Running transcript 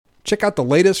Check out the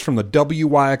latest from the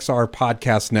WYXR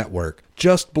Podcast Network.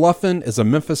 Just Bluffin' is a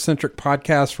Memphis-centric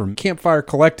podcast from Campfire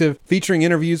Collective, featuring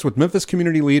interviews with Memphis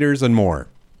community leaders and more.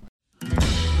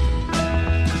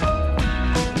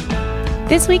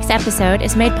 This week's episode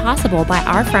is made possible by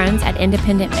our friends at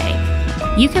Independent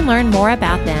Bank. You can learn more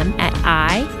about them at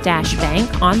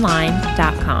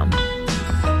i-bankonline.com.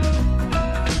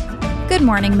 Good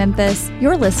morning, Memphis.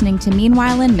 You're listening to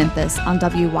Meanwhile in Memphis on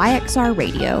WYXR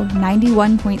Radio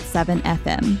 91.7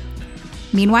 FM.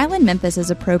 Meanwhile in Memphis is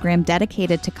a program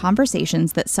dedicated to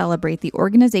conversations that celebrate the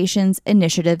organizations,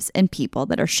 initiatives, and people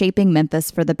that are shaping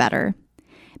Memphis for the better.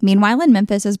 Meanwhile in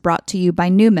Memphis is brought to you by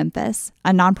New Memphis,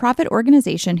 a nonprofit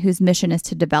organization whose mission is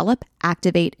to develop,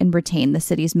 activate, and retain the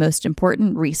city's most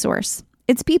important resource,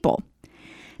 its people.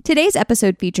 Today's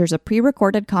episode features a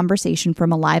pre-recorded conversation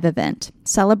from a live event,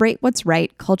 Celebrate What's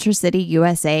Right Culture City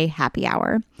USA Happy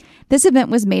Hour. This event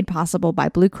was made possible by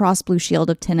Blue Cross Blue Shield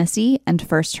of Tennessee and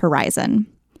First Horizon.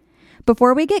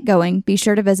 Before we get going, be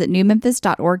sure to visit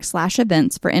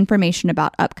newmemphis.org/events for information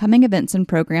about upcoming events and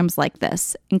programs like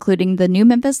this, including the New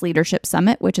Memphis Leadership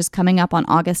Summit, which is coming up on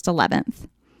August 11th.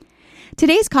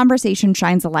 Today's conversation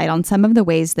shines a light on some of the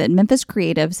ways that Memphis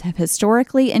creatives have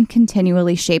historically and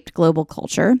continually shaped global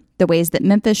culture, the ways that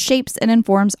Memphis shapes and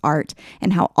informs art,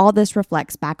 and how all this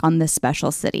reflects back on this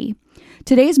special city.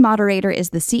 Today's moderator is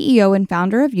the CEO and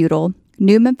founder of Udall,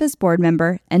 New Memphis board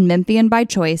member, and Memphian by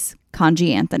choice,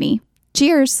 Kanji Anthony.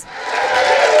 Cheers!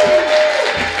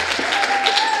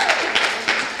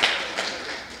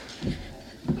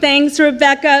 Thanks,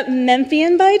 Rebecca.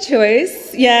 Memphian by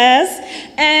choice, yes.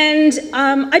 And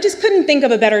I just couldn't think of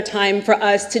a better time for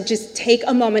us to just take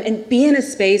a moment and be in a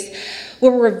space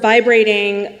where we're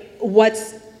vibrating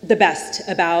what's the best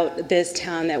about this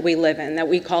town that we live in, that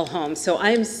we call home. So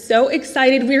I'm so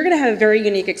excited. We're going to have a very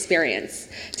unique experience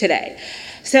today.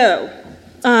 So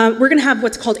we're going to have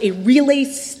what's called a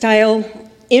relay-style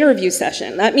interview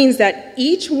session. That means that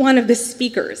each one of the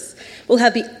speakers will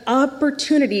have the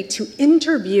opportunity to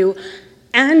interview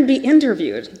and be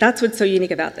interviewed. That's what's so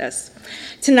unique about this.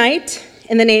 Tonight,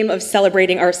 in the name of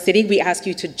celebrating our city, we ask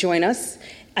you to join us.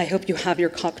 I hope you have your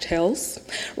cocktails.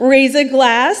 Raise a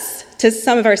glass to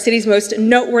some of our city's most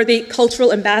noteworthy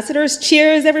cultural ambassadors.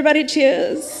 Cheers, everybody,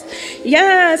 cheers.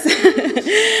 Yes.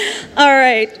 All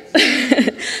right.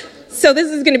 So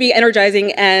this is going to be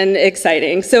energizing and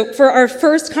exciting. So for our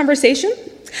first conversation,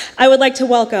 I would like to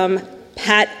welcome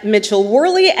Pat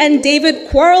Mitchell-Worley and David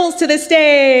Quarles to the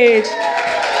stage.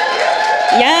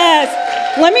 Yes,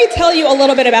 let me tell you a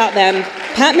little bit about them.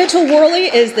 Pat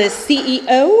Mitchell-Worley is the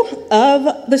CEO of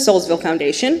the Soulsville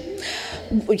Foundation,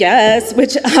 yes,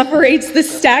 which operates the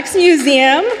Stax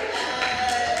Museum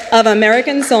of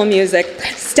American Soul Music,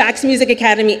 Stax Music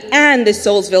Academy, and the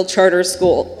Soulsville Charter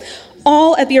School,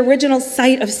 all at the original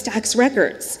site of Stax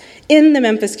Records in the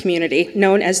Memphis community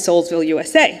known as Soulsville,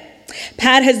 USA.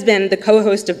 Pat has been the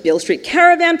co-host of Beale Street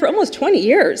Caravan for almost 20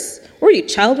 years. Were you a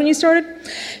child when you started?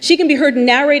 She can be heard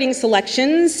narrating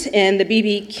selections in the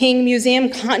B.B. King Museum,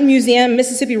 Cotton Museum,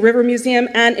 Mississippi River Museum,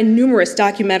 and in numerous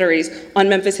documentaries on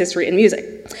Memphis history and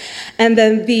music. And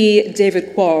then the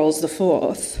David Quarles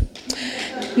IV.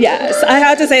 Yes, I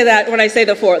have to say that when I say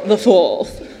the fourth,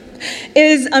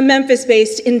 is a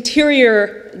Memphis-based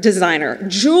interior designer,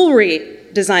 jewelry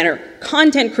designer,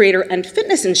 content creator, and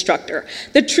fitness instructor.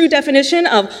 The true definition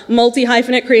of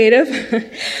multi-hyphenate creative.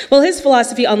 Well, his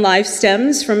philosophy on life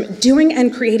stems from doing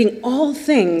and creating all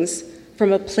things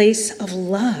from a place of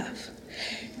love.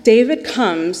 David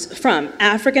comes from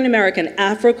African-American,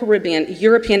 Afro-Caribbean,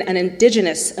 European, and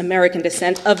indigenous American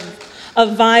descent of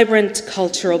a vibrant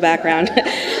cultural background.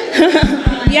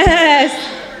 Yes,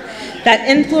 that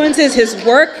influences his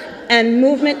work and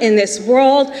movement in this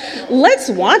world. Let's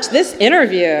watch this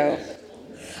interview.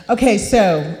 Okay,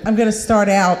 so I'm going to start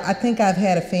out. I think I've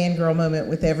had a fangirl moment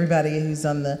with everybody who's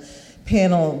on the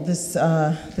panel this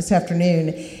afternoon,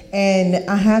 and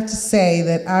I have to say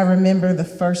that I remember the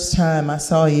first time I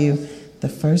saw you. The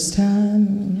first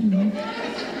time?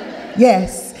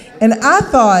 Yes, and I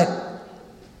thought,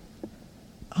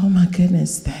 oh my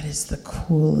goodness, that is the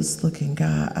coolest looking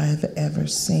guy I've ever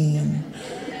seen.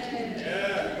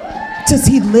 Does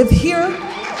he live here?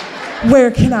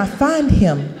 Where can I find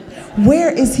him? Where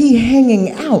is he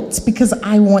hanging out? Because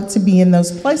I want to be in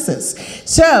those places.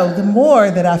 So the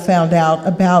more that I found out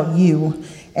about you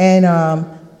and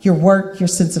your work, your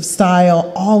sense of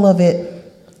style, all of it,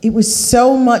 it was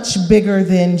so much bigger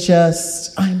than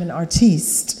just, I'm an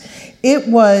artiste. It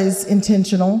was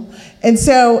intentional. And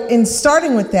so in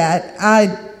starting with that,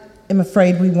 I am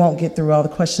afraid we won't get through all the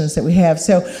questions that we have.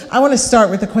 So I want to start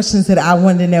with the questions that I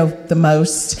wanted to know the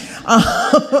most.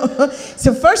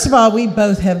 So first of all, we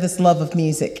both have this love of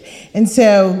music. And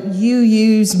so you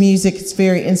use music, it's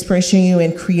very inspirational to you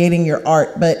in creating your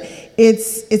art, but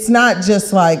it's not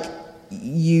just like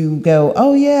you go,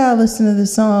 oh yeah, I listened to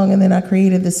this song and then I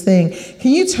created this thing.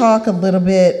 Can you talk a little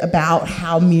bit about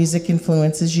how music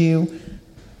influences you?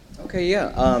 Okay,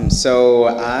 yeah. So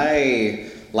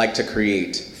I like to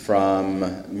create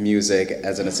from music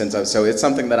as in a sense of, so it's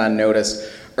something that I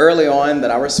noticed early on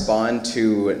that I respond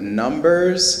to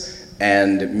numbers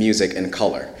and music and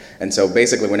color. And so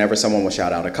basically whenever someone will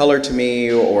shout out a color to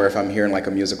me, or if I'm hearing like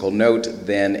a musical note,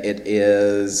 then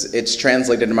it's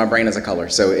translated in my brain as a color.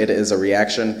 So it is a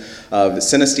reaction of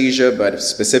synesthesia, but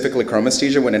specifically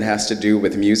chromesthesia when it has to do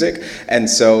with music. And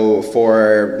so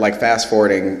for like fast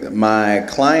forwarding, my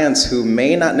clients who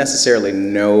may not necessarily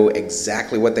know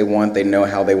exactly what they want, they know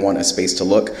how they want a space to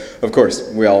look. Of course,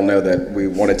 we all know that we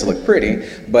want it to look pretty,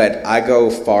 but I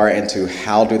go far into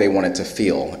how do they want it to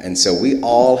feel. And so we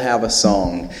all have a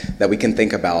song that we can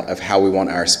think about of how we want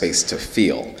our space to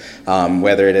feel.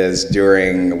 Whether it is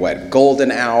during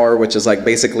golden hour, which is like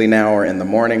basically now, or in the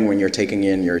morning when you're taking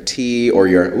in your tea or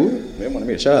your, they wanted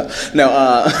me to shut up.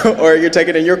 No, or you're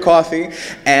taking in your coffee,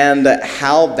 and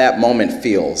how that moment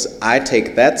feels. I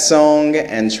take that song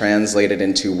and translate it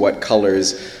into what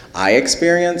colors I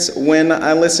experience when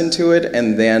I listen to it,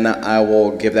 and then I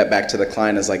will give that back to the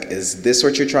client as like, is this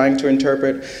what you're trying to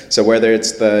interpret? So whether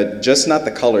it's just not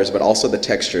the colors, but also the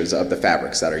textures of the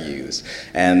fabrics that are used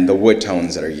and the wood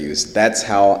tones that are used. That's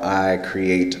how I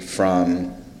create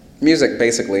from music,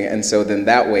 basically. And so then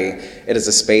that way, it is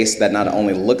a space that not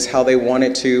only looks how they want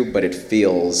it to, but it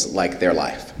feels like their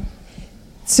life.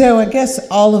 So I guess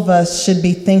all of us should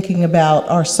be thinking about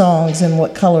our songs and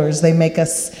what colors they make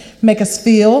us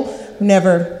feel. I've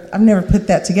never put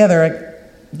that together.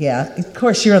 Yeah, of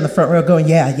course you're on the front row going,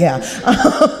 yeah.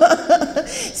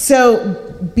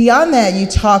 So beyond that, you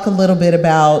talk a little bit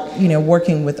about,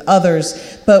 working with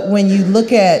others, but when you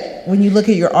look at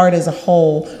your art as a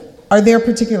whole, are there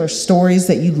particular stories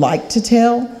that you like to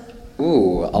tell?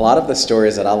 Ooh, a lot of the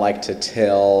stories that I like to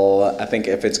tell, I think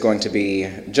if it's going to be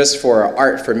just for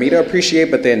art for me to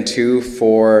appreciate, but then too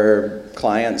for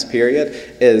clients, period,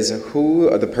 is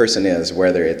who the person is,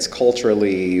 whether it's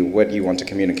culturally, what you want to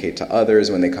communicate to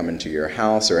others when they come into your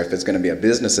house, or if it's going to be a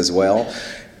business as well.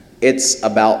 It's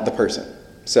about the person.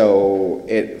 So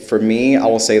for me, I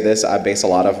will say this, I base a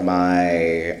lot of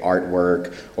my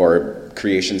artwork or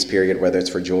creations, period, whether it's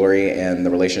for jewelry, and the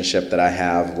relationship that I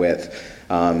have with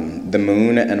the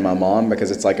moon and my mom,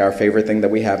 because it's like our favorite thing that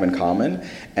we have in common.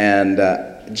 And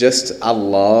I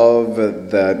love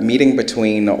the meeting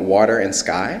between water and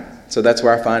sky. So that's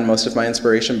where I find most of my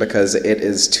inspiration, because it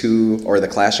is the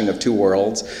clashing of two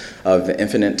worlds of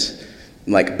infinite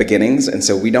beginnings. And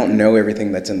so we don't know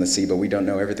everything that's in the sea, but we don't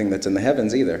know everything that's in the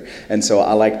heavens either. And so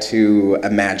I like to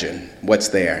imagine what's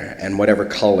there and whatever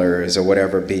colors or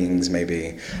whatever beings may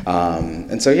be.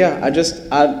 And so yeah,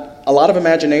 a lot of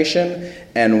imagination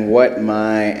and what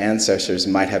my ancestors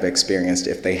might have experienced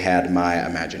if they had my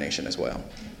imagination as well.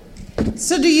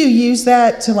 So do you use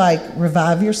that to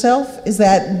revive yourself? Is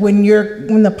that when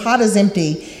the pot is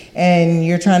empty and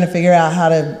you're trying to figure out how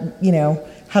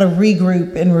to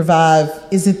regroup and revive,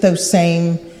 is it those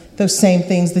same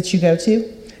things that you go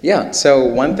to? Yeah, so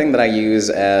one thing that I use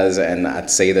and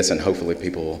I'd say this and hopefully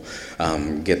people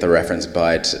get the reference,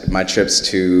 but my trips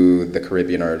to the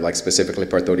Caribbean, or specifically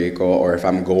Puerto Rico, or if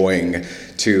I'm going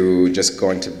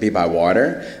to be by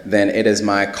water, then it is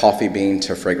my coffee bean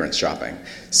to fragrance shopping.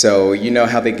 So you know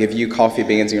how they give you coffee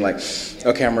beans and you're like,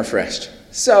 okay, I'm refreshed.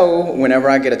 So whenever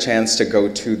I get a chance to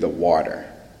go to the water,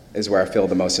 is where I feel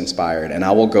the most inspired. And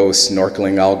I will go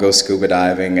snorkeling, I'll go scuba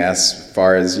diving, as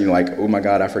far as, oh my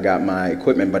God, I forgot my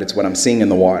equipment, but it's what I'm seeing in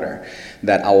the water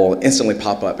that I will instantly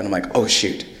pop up and I'm like, oh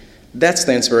shoot, that's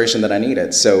the inspiration that I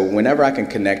needed. So whenever I can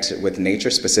connect with nature,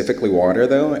 specifically water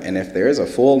though, and if there is a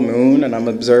full moon and I'm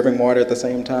observing water at the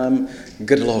same time,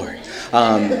 good Lord.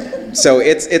 So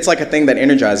it's like a thing that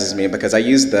energizes me, because I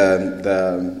use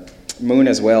the moon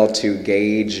as well to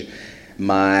gauge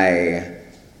my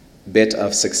bit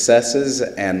of successes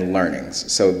and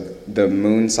learnings. So the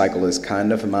moon cycle is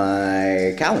kind of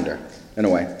my calendar in a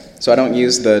way. So I don't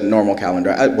use the normal calendar.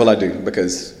 I do,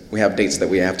 because we have dates that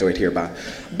we have to adhere by.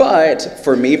 But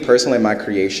for me personally, my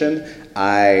creation,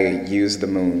 I use the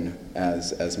moon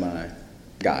as my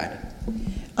guide.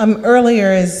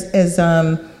 Earlier, as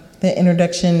the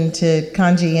introduction to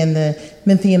kanji and the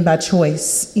Memphian by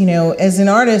choice, as an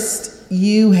artist,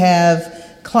 you have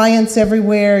clients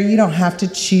everywhere. You don't have to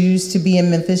choose to be in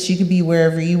Memphis. You could be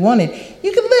wherever you wanted.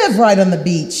 You could live right on the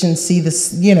beach and see this,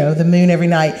 the moon every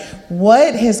night.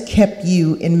 What has kept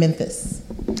you in Memphis?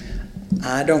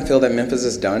 I don't feel that Memphis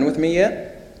is done with me yet.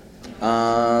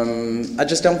 I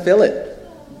just don't feel it.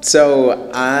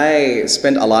 So I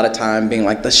spent a lot of time being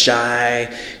like the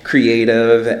shy,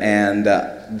 creative, and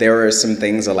there were some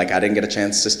things that I didn't get a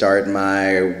chance to start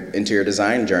my interior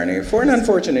design journey for an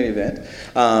unfortunate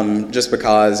event, just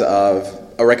because of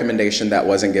a recommendation that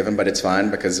wasn't given, but it's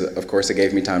fine because of course it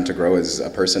gave me time to grow as a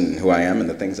person who I am and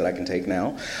the things that I can take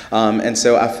now. And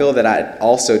so I feel that I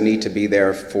also need to be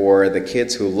there for the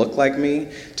kids who look like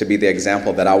me, to be the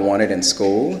example that I wanted in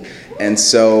school. And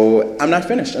so I'm not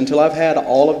finished until I've had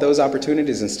all of those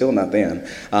opportunities, and still not then.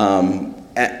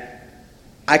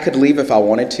 I could leave if I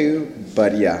wanted to,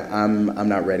 but yeah, I'm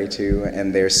not ready to,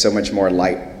 and there's so much more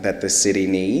light that the city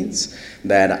needs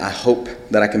that I hope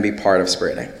that I can be part of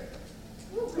spreading.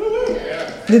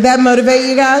 Did that motivate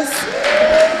you guys?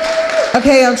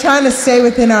 Okay, I'm trying to stay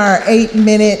within our 8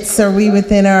 minutes. Are we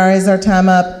within is our time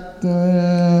up?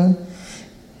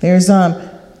 There's,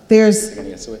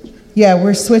 yeah,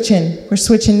 we're switching. We're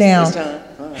switching now. It's time.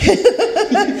 All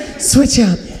right. Switch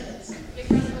up.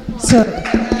 So,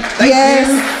 yes.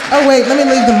 Oh, wait, let me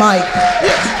leave the mic.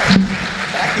 Yes.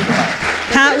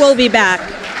 Pat will be back.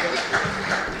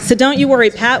 So don't you worry,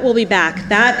 Pat will be back.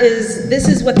 This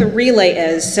is what the relay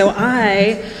is. So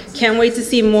I can't wait to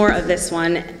see more of this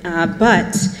one.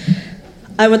 But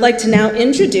I would like to now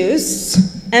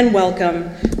introduce and welcome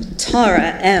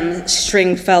Tara M.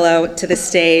 Stringfellow to the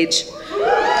stage.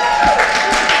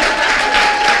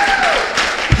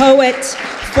 Poet,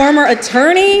 former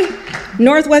attorney,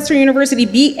 Northwestern University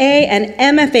BA and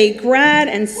MFA grad,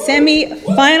 and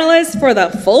semi-finalist for the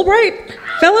Fulbright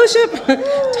Fellowship.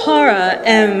 Tara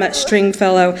M.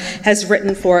 Stringfellow has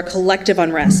written for Collective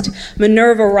Unrest,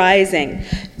 Minerva Rising,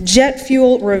 Jet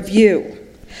Fuel Review,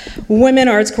 Women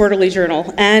Arts Quarterly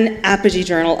Journal, and Apogee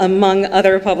Journal, among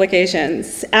other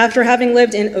publications. After having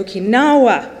lived in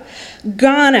Okinawa,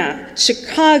 Ghana,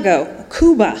 Chicago,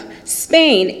 Cuba,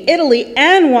 Spain, Italy,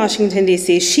 and Washington,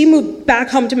 D.C., she moved back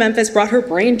home to Memphis, brought her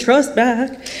brain trust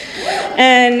back,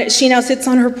 and she now sits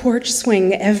on her porch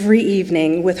swing every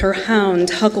evening with her hound,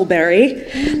 Huckleberry,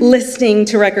 listening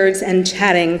to records and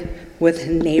chatting with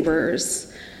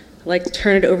neighbors. I'd like to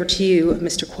turn it over to you,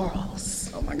 Mr.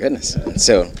 Quarles. Oh my goodness.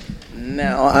 So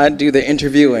now I do the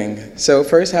interviewing. So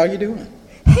first, how are you doing?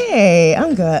 Hey,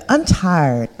 I'm good. I'm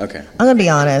tired. Okay. I'm going to be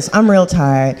honest. I'm real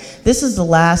tired. This is the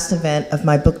last event of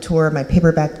my book tour, my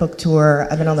paperback book tour.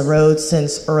 I've been on the road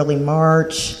since early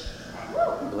March.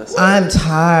 I'm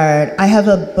tired. I have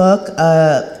a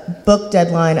book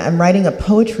deadline. I'm writing a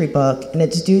poetry book, and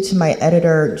it's due to my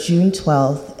editor June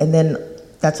 12th, and then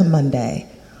that's a Monday.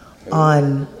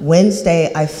 On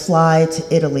Wednesday, I fly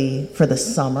to Italy for the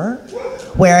summer,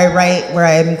 where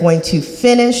I'm going to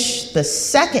finish the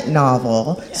second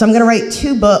novel. So I'm going to write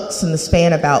 2 books in the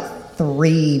span of about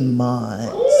 3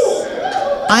 months.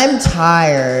 I'm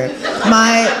tired.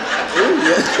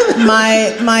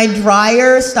 My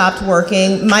dryer stopped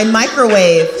working. My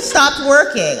microwave stopped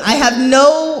working. I have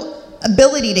no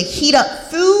ability to heat up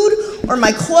food or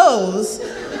my clothes.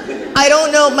 I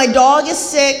don't know. My dog is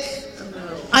sick.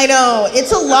 I know.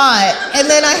 It's a lot. And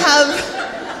then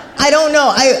I don't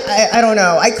know. I don't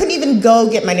know. I couldn't even go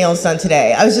get my nails done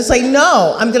today. I was just like,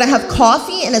 no, I'm going to have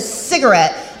coffee and a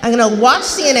cigarette. I'm going to watch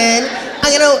CNN.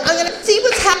 I'm going to see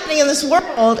what's happening in this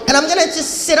world, and I'm going to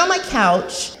just sit on my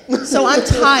couch. So I'm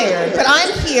tired, but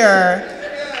I'm here.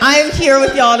 I'm here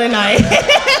with y'all tonight.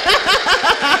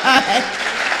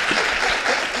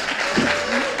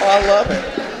 Oh, I love it.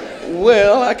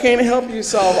 Well, I can't help you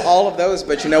solve all of those,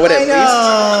 but you know what? At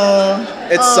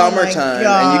least it's summertime,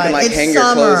 and you can hang your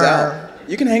clothes out.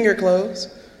 You can hang your clothes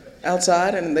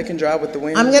outside, and they can dry with the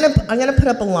wind. I'm gonna put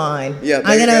up a line. Yeah,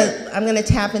 I'm gonna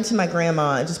tap into my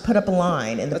grandma and just put up a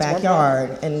line in the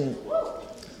backyard, and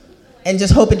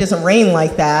just hope it doesn't rain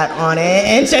like that on it,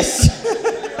 and just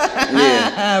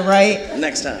yeah. Right.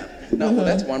 Next time. No, well,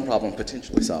 that's one problem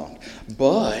potentially solved.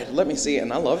 But let me see,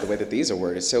 and I love the way that these are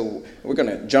worded. So we're going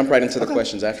to jump right into the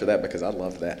questions after that because I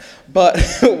love that. But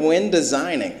when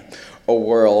designing a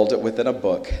world within a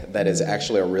book that is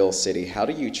actually a real city, how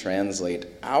do you translate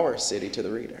our city to the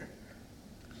reader?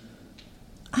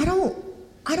 I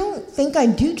don't think I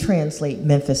do translate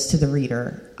Memphis to the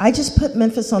reader. I just put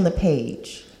Memphis on the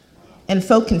page, and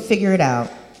folk can figure it out.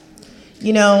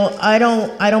 You know, I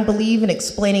don't believe in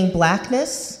explaining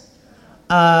blackness.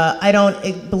 I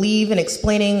don't believe in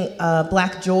explaining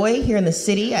black joy here in the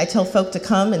city. I tell folk to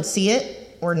come and see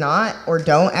it or not, or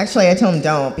don't. Actually, I tell them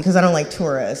don't, because I don't like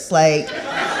tourists. Like,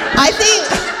 I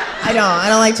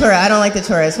don't like tourists. I don't like the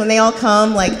tourists. When they all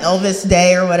come, like Elvis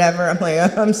Day or whatever, I'm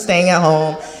like, I'm staying at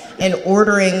home and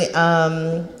ordering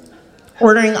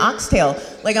oxtail.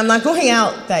 Like, I'm not going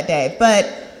out that day.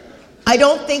 But I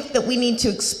don't think that we need to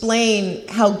explain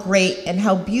how great and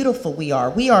how beautiful we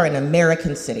are. We are an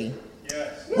American city.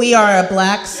 We are a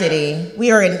black city.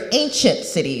 We are an ancient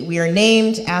city. We are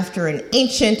named after an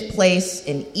ancient place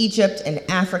in Egypt and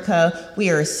Africa. We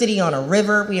are a city on a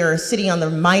river. We are a city on the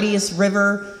mightiest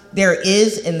river there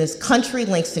is in this country.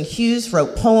 Langston Hughes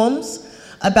wrote poems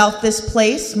about this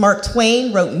place. Mark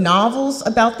Twain wrote novels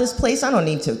about this place. I don't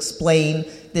need to explain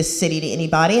this city to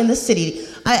anybody. And this city,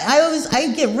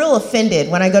 I get real offended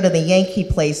when I go to the Yankee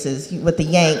places with the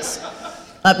Yanks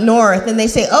up north, and they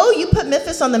say, "Oh, you put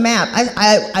Memphis on the map."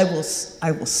 I want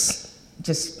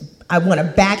to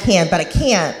backhand, but I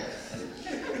can't.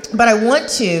 But I want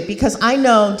to, because I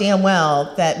know damn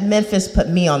well that Memphis put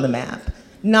me on the map,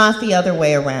 not the other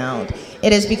way around.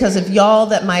 It is because of y'all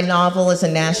that my novel is a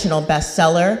national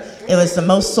bestseller. It was the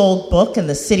most sold book in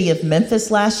the city of Memphis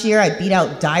last year. I beat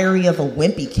out Diary of a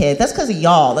Wimpy Kid. That's because of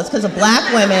y'all. That's because of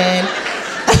black women.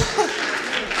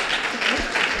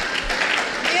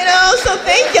 So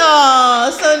thank y'all.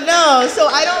 So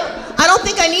I don't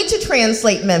think I need to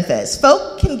translate Memphis.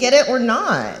 Folk can get it or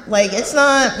not. Like, it's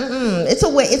not. It's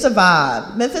a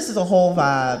vibe. Memphis is a whole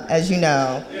vibe, as you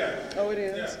know. Yeah. Oh, it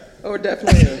is. Yeah. Oh, it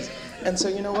definitely is. And so,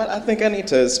 you know what? I think I need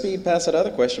to speed past that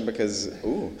other question because,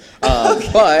 okay.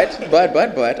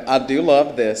 But I do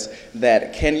love this.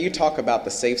 That can you talk about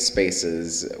the safe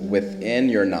spaces within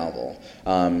your novel?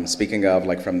 Speaking of,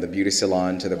 like, from the beauty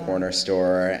salon to the corner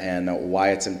store, and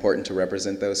why it's important to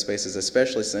represent those spaces,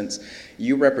 especially since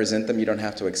you represent them. You don't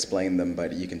have to explain them,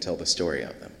 but you can tell the story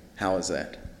of them. How is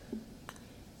that?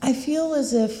 I feel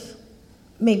as if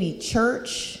maybe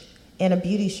church and a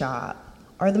beauty shop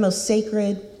are the most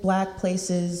sacred black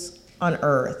places on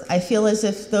earth. I feel as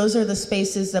if those are the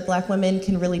spaces that black women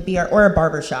can really be, or a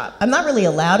barbershop. I'm not really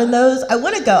allowed in those. I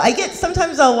want to go.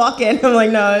 Sometimes I'll walk in, I'm like,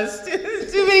 no, it's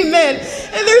too many men.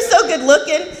 And they're so good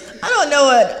looking. I don't know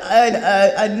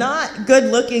a not good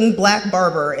looking black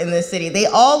barber in this city. They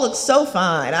all look so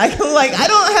fine. I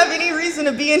don't have any reason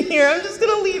to be in here. I'm just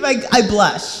gonna leave. I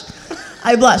blush.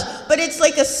 But it's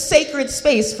like a sacred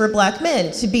space for black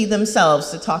men to be themselves,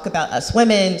 to talk about us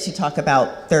women, to talk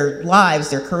about their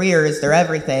lives, their careers, their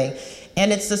everything.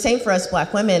 And it's the same for us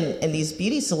black women in these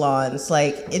beauty salons.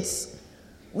 Like,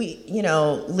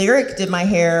 Lyric did my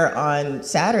hair on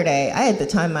Saturday. I had the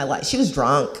time of my life. She was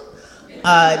drunk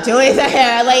doing the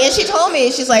hair. Like, and she told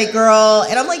me, she's like, girl,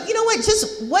 and I'm like, you know what,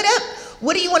 just what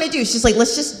do you want to do? She's like,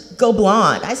 let's just go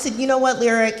blonde. I said, you know what,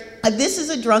 Lyric, this is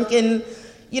a drunken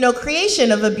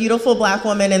creation of a beautiful black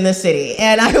woman in the city.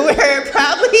 And I wear it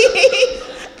proudly,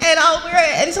 and I'll wear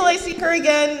it until I see her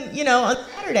again, on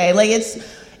Saturday. Like,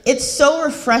 it's so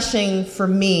refreshing for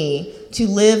me to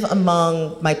live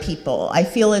among my people. I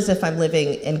feel as if I'm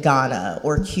living in Ghana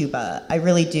or Cuba. I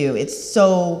really do.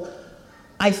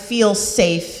 I feel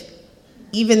safe,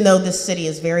 even though this city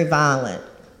is very violent.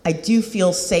 I do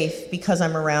feel safe because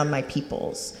I'm around my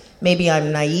peoples. Maybe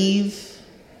I'm naive.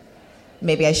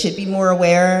 Maybe I should be more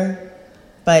aware,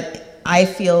 but I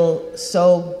feel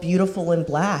so beautiful and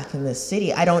black in this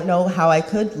city. I don't know how I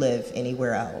could live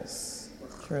anywhere else,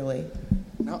 truly.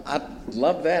 No, I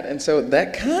love that. And so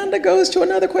that kind of goes to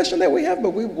another question that we have, but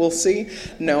we will see.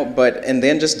 And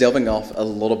then just delving off a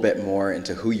little bit more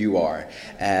into who you are,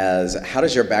 how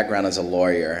does your background as a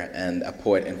lawyer and a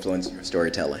poet influence your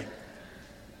storytelling?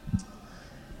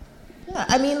 Yeah,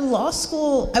 I mean, law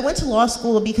school, I went to law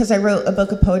school because I wrote a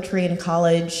book of poetry in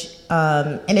college,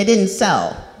 and it didn't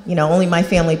sell. Only my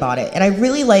family bought it. And I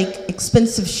really like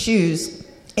expensive shoes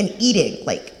and eating,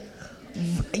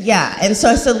 yeah. And so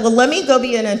I said, well, let me go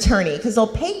be an attorney because they'll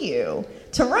pay you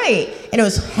to write. And it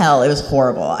was hell. It was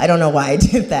horrible. I don't know why I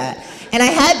did that. And I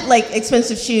had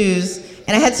expensive shoes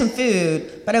and I had some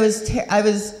food, but I wasn't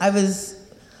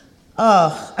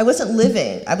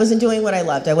living. I wasn't doing what I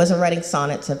loved. I wasn't writing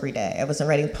sonnets every day. I wasn't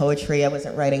writing poetry. I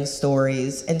wasn't writing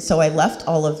stories. And so I left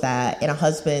all of that and a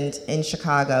husband in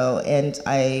Chicago, and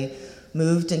I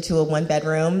moved into a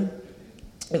one-bedroom.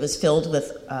 It was filled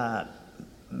with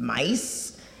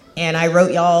mice, and I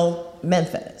wrote y'all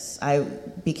Memphis. I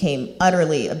became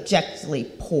utterly, objectively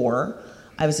poor.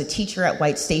 I was a teacher at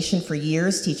White Station for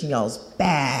years, teaching y'all's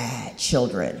bad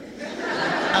children.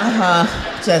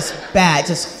 Just bad,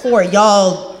 just horrid.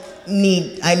 Y'all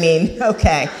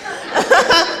okay.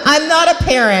 I'm not a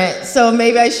parent, so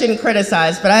maybe I shouldn't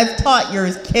criticize, but I've taught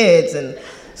your kids, and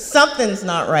something's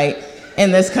not right.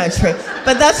 in this country.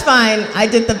 But that's fine. I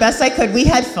did the best I could. We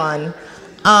had fun.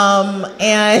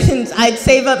 And I'd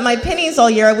save up my pennies all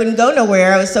year. I wouldn't go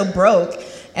nowhere. I was so broke.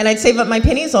 And I'd save up my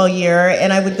pennies all year,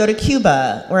 and I would go to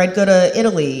Cuba, or I'd go to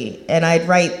Italy, and I'd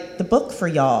write the book for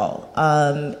y'all.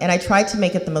 And I tried to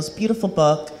make it the most beautiful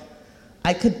book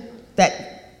I could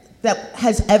that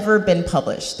has ever been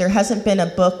published. There hasn't been a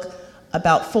book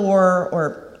about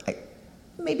four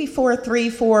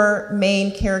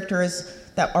main characters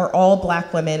that are all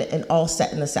black women and all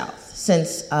set in the South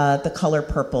since The Color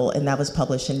Purple, and that was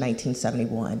published in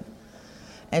 1971.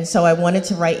 And so I wanted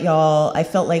to write y'all. I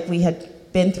felt like we had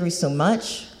been through so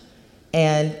much,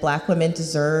 and black women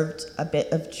deserved a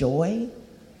bit of joy,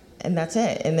 and that's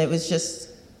it. And it was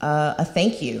just a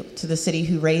thank you to the city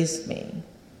who raised me.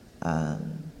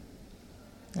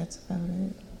 That's about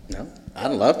it. No, I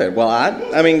love it. Well,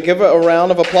 I mean, give a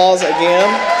round of applause again.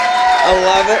 I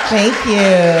love it. Thank you.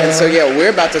 And so, yeah,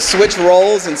 we're about to switch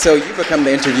roles, and so you become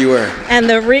the interviewer. And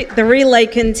the relay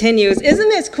continues. Isn't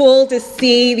this cool to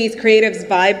see these creatives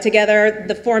vibe together?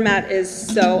 The format is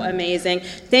so amazing.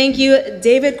 Thank you,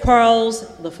 David Quarles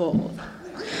IV.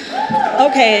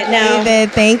 Okay, now.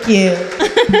 David, thank you.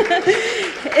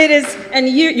 It is, and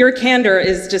your candor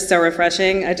is just so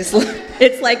refreshing.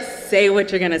 It's like, say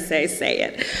what you're gonna say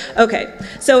it. Okay,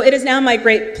 so it is now my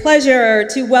great pleasure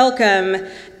to welcome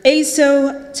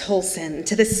Aso Tolson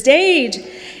to the stage.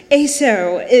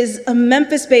 Aso is a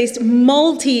Memphis-based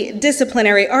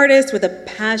multidisciplinary artist with a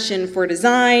passion for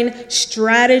design,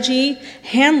 strategy,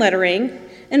 hand lettering,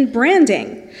 and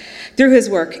branding. Through his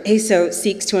work, Aso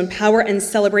seeks to empower and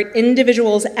celebrate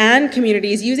individuals and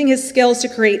communities using his skills to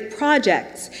create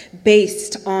projects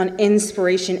based on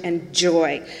inspiration and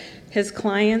joy. His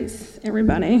clients,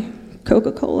 everybody,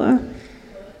 Coca-Cola,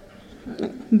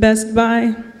 Best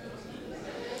Buy,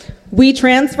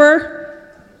 WeTransfer,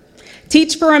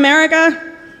 Teach for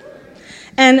America,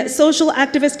 and social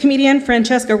activist comedian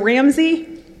Francesca Ramsey.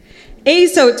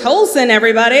 Aso Tolson,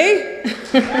 everybody.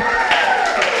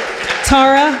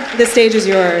 Tara, the stage is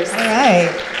yours. All right.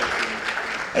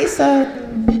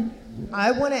 Aso,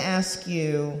 I want to ask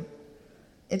you,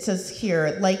 it says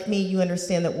here, like me, you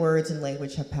understand that words and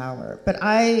language have power. But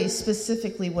I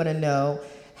specifically want to know,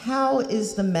 how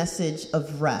is the message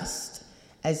of rest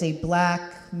as a black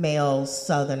male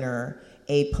Southerner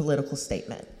a political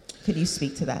statement? Could you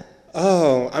speak to that?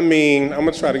 Oh, I mean, I'm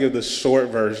going to try to give the short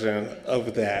version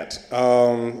of that.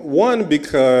 One,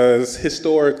 because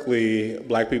historically,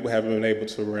 black people haven't been able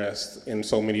to rest in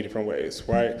so many different ways,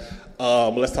 right?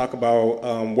 Let's talk about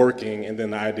working, and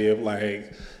then the idea of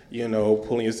like, you know,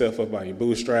 pulling yourself up by your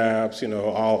bootstraps, you know,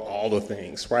 all the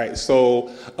things, right? So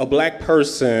a black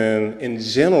person in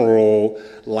general,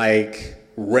 like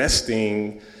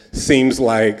resting seems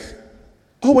like,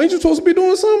 oh, ain't you supposed to be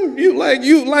doing something?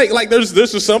 There's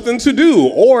just something to do.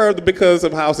 Or because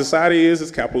of how society is,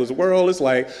 it's capitalist world, it's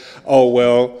like, oh,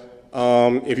 well,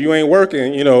 if you ain't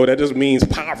working, you know, that just means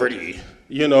poverty,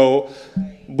 you know?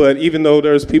 But even though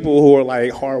there's people who are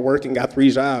like hardworking, got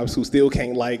 3 jobs, who still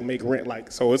can't like make rent,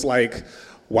 like, so it's like,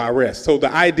 why rest? So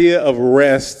the idea of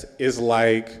rest is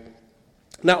like,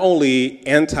 not only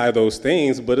anti those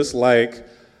things, but it's like,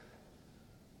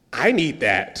 I need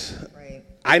that.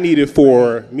 I need it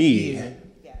for me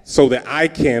so that I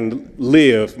can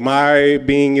live. My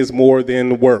being is more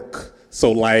than work.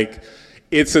 So like,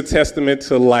 it's a testament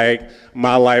to like,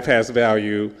 my life has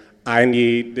value. I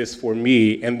need this for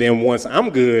me. And then once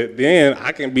I'm good, then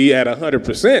I can be at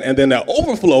 100%. And then that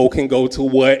overflow can go to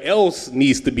what else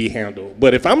needs to be handled.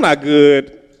 But if I'm not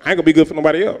good, I ain't gonna be good for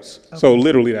nobody else. Okay. So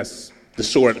literally that's the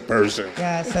short version.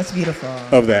 Yes, that's beautiful.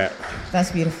 Of that.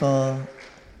 That's beautiful.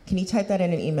 Can you type that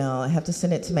in an email? I have to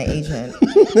send it to my agent.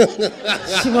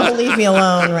 She won't leave me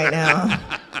alone right now.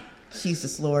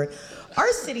 Jesus Lord.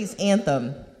 Our city's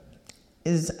anthem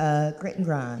is Grit and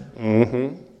Grind.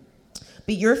 Mm-hmm.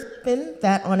 But you're flipping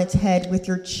that on its head with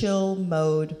your Chill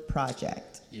Mode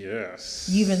project. Yes.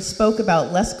 You even spoke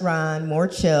about less grind, more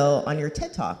chill on your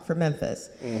TED Talk for Memphis.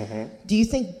 Mm-hmm. Do you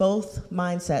think both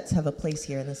mindsets have a place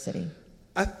here in the city?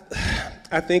 I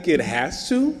think it has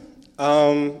to.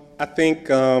 I think,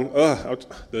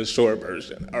 the short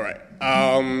version. All right.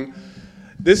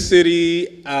 This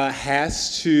city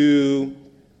has to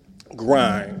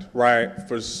grind, right,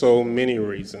 for so many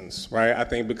reasons, right? I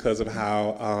think because of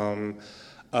how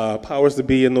powers to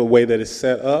be in the way that it's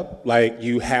set up, like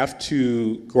you have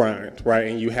to grind, right?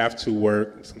 And you have to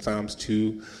work sometimes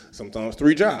 2, sometimes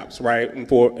 3 jobs, right? And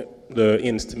for the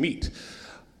ends to meet.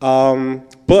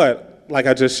 But like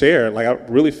I just shared, like I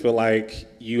really feel like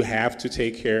you have to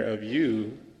take care of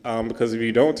you Because if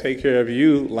you don't take care of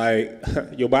you, like,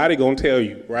 your body gonna tell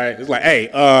you, right? It's like, hey,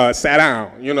 sit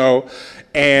down, you know?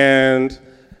 And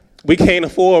we can't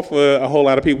afford for a whole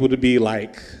lot of people to be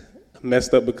like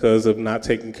messed up because of not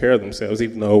taking care of themselves,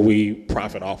 even though we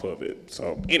profit off of it.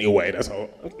 So anyway, that's all.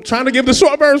 I'm trying to give the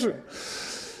short version.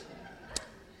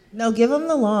 No, give them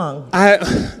the long.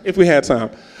 If we had time.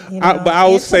 You know, but I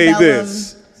will say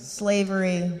this.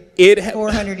 Slavery,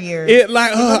 400 years.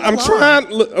 I'm trying,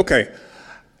 look, okay.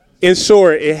 In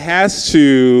short, it has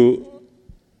to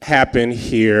happen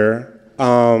here.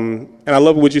 And I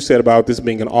love what you said about this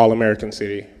being an all-American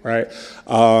city, right?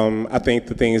 I think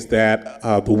the things that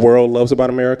the world loves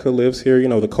about America lives here, you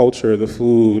know, the culture, the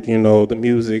food, you know, the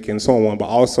music and so on, but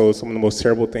also some of the most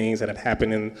terrible things that have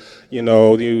happened in, you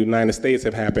know, the United States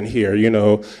have happened here, you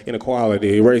know,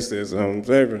 inequality, racism,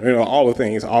 you know, all the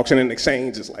things, auction and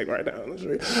exchange is like right down the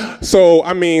street. So,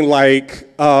 I mean, like,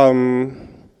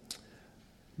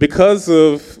 because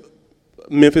of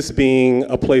Memphis being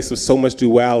a place of so much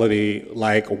duality,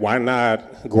 like, why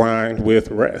not grind with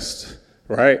rest,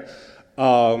 right?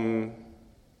 Yeah,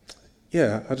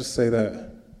 I'll just say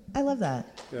that. I love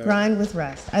that. Yeah. Grind with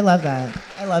rest. I love that.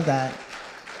 I love that.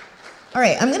 All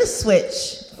right, I'm going to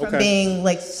switch from being,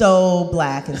 like, so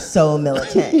black and so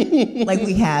militant, like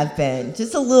we have been,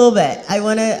 just a little bit.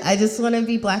 I just want to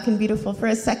be black and beautiful for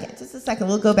a second. Just a second.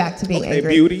 We'll go back to being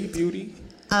angry. Beauty.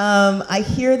 I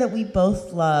hear that we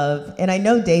both love, and I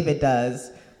know David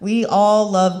does, we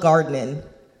all love gardening.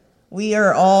 We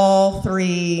are all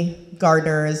three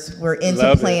gardeners. We're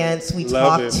into plants. We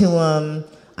talk to them.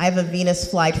 I have a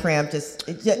Venus flytrap.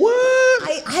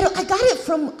 What? I got it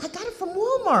from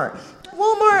Walmart.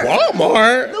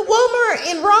 Walmart? The Walmart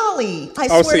in Raleigh. I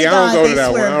swear to God, they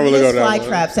swear Venus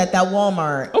flytraps at that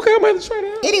Walmart. Okay, I might have to try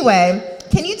that out. Anyway,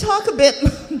 can you talk a bit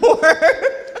more about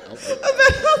how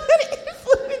that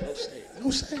influences?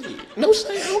 No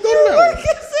shade. Don't go to that one.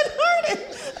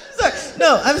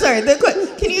 I'm sorry.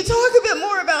 Can you talk a bit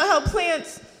more about how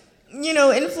plants, you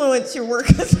know, influence your work?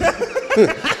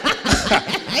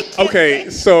 Okay,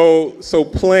 so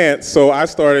plants. So I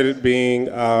started being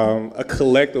a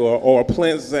collector or a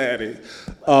plant zaddy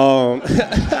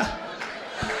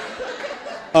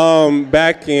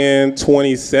back in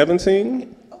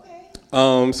 2017.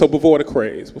 So before the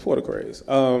craze,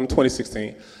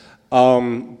 2016.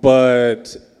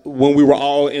 But when we were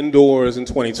all indoors in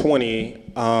 2020,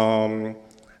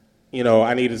 you know,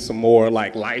 I needed some more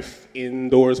like life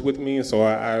indoors with me, and so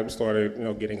I started, you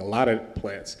know, getting a lot of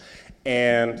plants.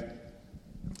 And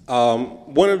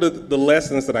one of the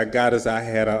lessons that I got is I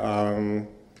had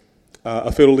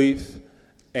a fiddle leaf,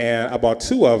 and I bought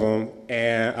 2 of them,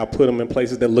 and I put them in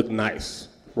places that looked nice,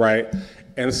 right?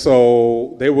 And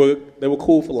so they were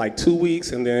cool for like 2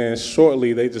 weeks, and then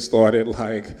shortly they just started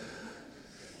like,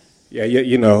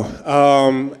 you know.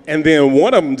 And then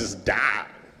one of them just died.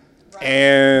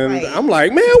 And I'm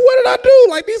like, man, what did I do?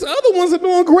 Like, these other ones are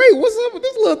doing great. What's up with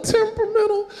this little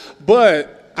temperamental?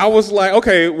 But I was like,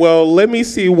 okay, well, let me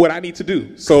see what I need to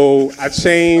do. So I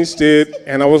changed it,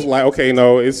 and I was like, okay,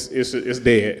 no, it's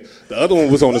dead. The other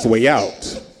one was on its way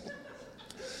out.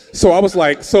 So I was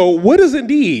like, so what does it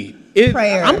need?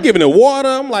 Prayer. I'm giving it water.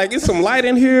 I'm like, it's some light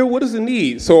in here. What does it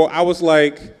need? So I was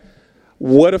like,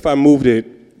 what if I moved it?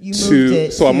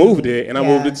 I moved it, and I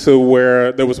moved it to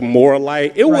where there was more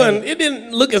light. It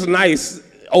didn't look as nice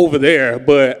over there,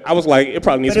 but I was like, it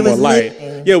probably needs some more light.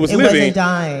 Yeah, it was living. It wasn't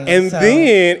dying. And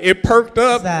then it perked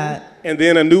up, and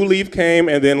then a new leaf came,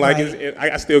 and then like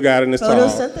I still got it in this tall.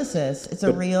 Photosynthesis. It's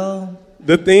a real.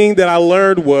 The thing that I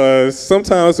learned was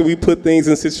sometimes we put things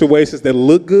in situations that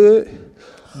look good,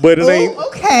 but it ain't.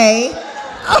 Okay.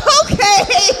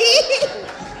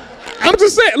 I'm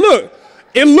just saying, look.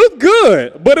 It looked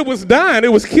good, but it was dying.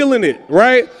 It was killing it,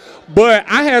 right? But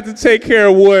I had to take care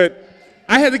of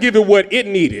I had to give it what it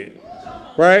needed,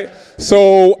 right?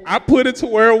 So I put it to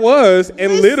where it was,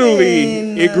 and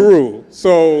literally it grew.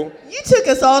 So you took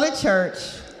us all to church.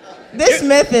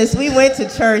 Memphis, we went to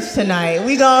church tonight.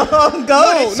 We gonna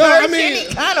go to church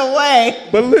any kind of way.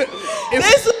 But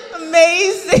this is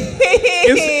amazing.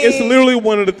 It's literally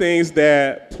one of the things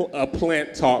that a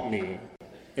plant taught me,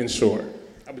 in short.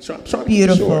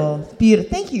 Beautiful.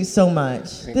 Thank you so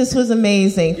much. This was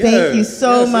amazing. Thank you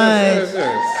so much.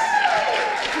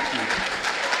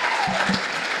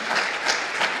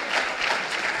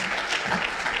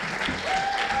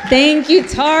 Thank you,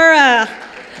 Tara.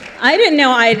 I didn't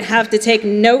know I'd have to take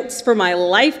notes for my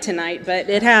life tonight, but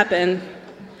it happened.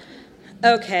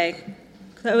 Okay,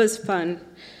 that was fun.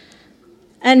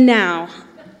 And now,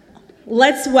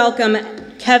 let's welcome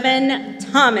Kevin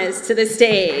Thomas to the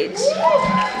stage.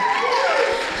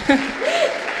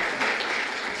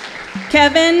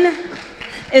 Kevin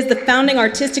is the founding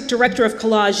artistic director of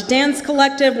Collage Dance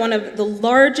Collective, one of the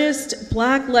largest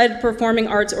Black-led performing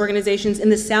arts organizations in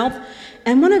the South,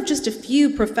 and one of just a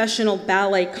few professional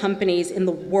ballet companies in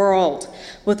the world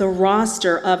with a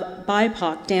roster of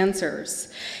BIPOC dancers.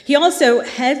 He also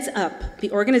heads up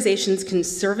the organization's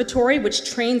conservatory, which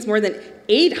trains more than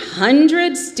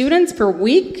 800 students per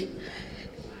week.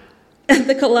 At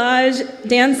the Collage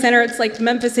Dance Center, it's like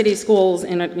Memphis City Schools,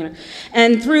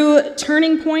 and through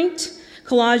Turning Point,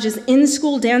 Collage's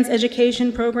in-school dance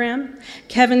education program,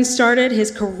 Kevin started his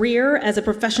career as a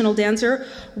professional dancer,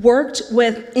 worked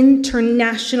with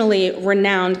internationally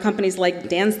renowned companies like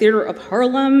Dance Theater of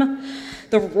Harlem,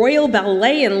 the Royal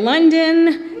Ballet in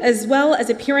London, as well as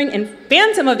appearing in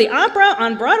Phantom of the Opera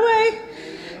on Broadway.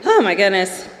 Oh my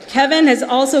goodness. Kevin has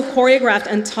also choreographed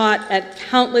and taught at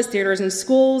countless theaters and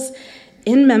schools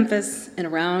in Memphis and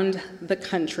around the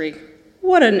country.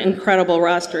 What an incredible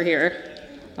roster here.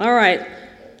 All right,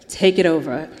 take it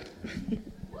over.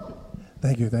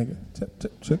 Thank you.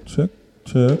 Check.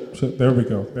 There we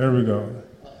go.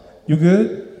 You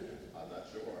good? I'm not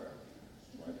sure.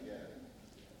 Try it again.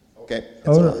 Okay, it's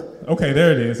on. Okay,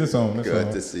 there it is. It's on.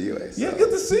 Good to see you, Asa. Yeah, good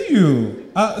to see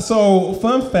you. So,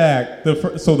 fun fact, the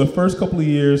first couple of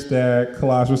years that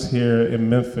Collage was here in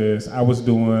Memphis, I was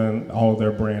doing all of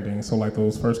their branding. So, like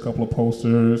those first couple of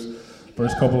posters,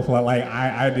 first couple of,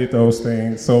 I did those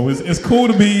things. So it's cool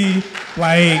to be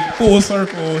like full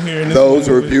circle here. In this Those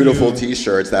were beautiful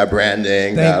T-shirts. That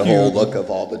branding, whole look of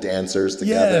all the dancers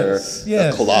together. Yes,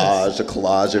 a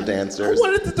collage of dancers. I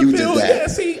wanted it to feel. Yeah,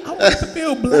 see, I wanted to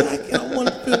feel black. I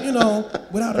wanted to feel,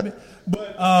 without a bit.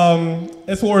 But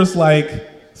as far as like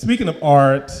speaking of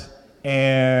art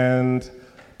and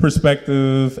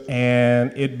perspective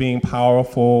and it being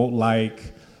powerful,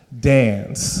 like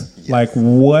dance. Yes. Like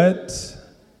what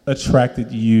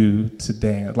attracted you to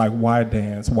dance? Like why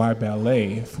dance? Why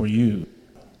ballet for you?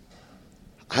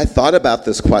 I thought about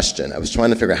this question. I was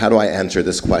trying to figure out how do I answer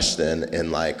this question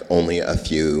in like only a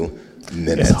few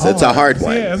minutes. It's a hard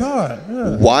one. Yeah, it's hard.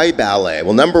 Yeah. Why ballet?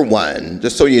 Well, number one,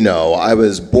 just so you know, I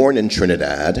was born in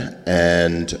Trinidad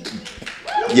and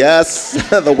yes,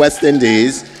 the West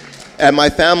Indies, and my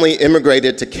family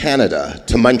immigrated to Canada,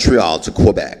 to Montreal, to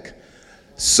Quebec.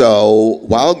 So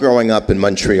while growing up in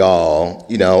Montreal,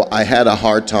 I had a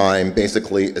hard time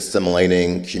basically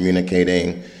assimilating,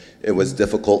 communicating. It was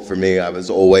difficult for me. I was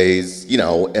always, in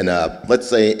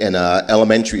a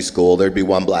elementary school, there'd be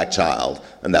one black child,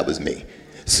 and that was me.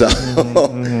 So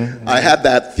I had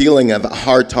that feeling of a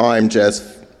hard time just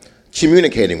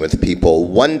communicating with people.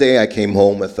 One day I came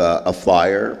home with a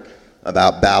flyer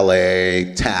about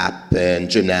ballet, tap,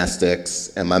 and gymnastics,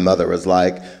 and my mother was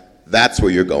like, that's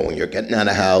where you're going. You're getting out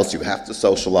of house. You have to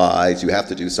socialize. You have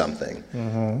to do something.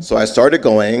 Mm-hmm. So I started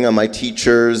going, and my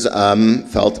teachers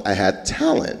felt I had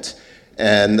talent.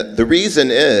 And the reason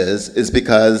is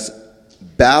because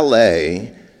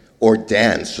ballet, or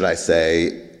dance, should I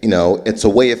say, it's a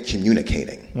way of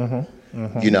communicating. Mm-hmm.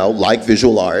 Mm-hmm. Like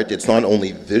visual art, it's not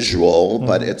only visual, mm-hmm.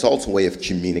 but it's also a way of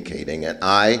communicating. And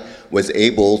I was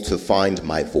able to find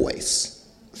my voice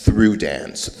through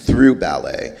dance, through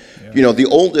ballet. The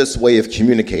oldest way of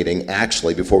communicating,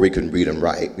 actually, before we can read and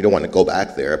write, we don't want to go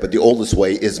back there, but the oldest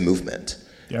way is movement.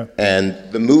 Yeah. And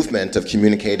the movement of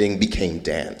communicating became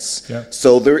dance. Yeah.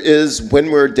 So there is, when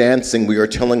we're dancing, we are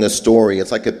telling a story.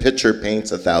 It's like a picture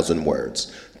paints 1,000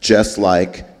 words, just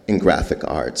like in graphic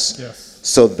arts. Yes.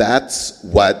 So that's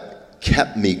what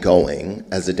kept me going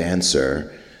as a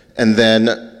dancer. And then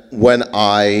when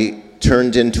I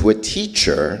turned into a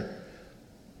teacher,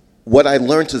 what I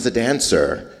learned as a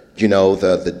dancer,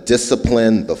 the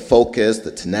discipline, the focus, the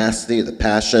tenacity, the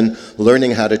passion, learning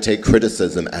how to take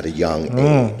criticism at a young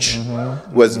age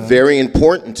was very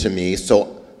important to me.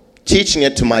 So teaching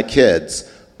it to my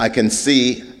kids, I can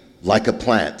see, like a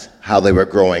plant, how they were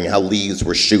growing, how leaves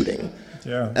were shooting,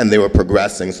 and they were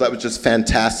progressing. So that was just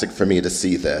fantastic for me to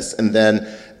see this. And then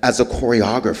as a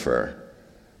choreographer,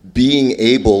 being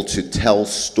able to tell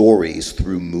stories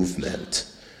through movement,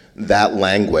 that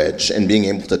language, and being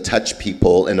able to touch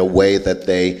people in a way that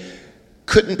they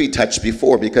couldn't be touched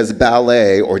before, because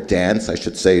ballet, or dance I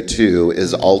should say too,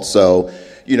 is also,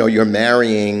 you're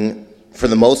marrying, for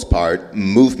the most part,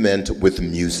 movement with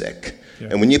music. Yeah.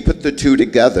 And when you put the two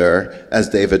together, as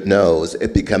David knows,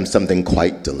 it becomes something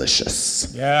quite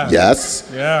delicious. Yeah. Yes?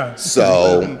 Yeah.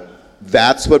 So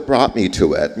that's what brought me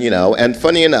to it, and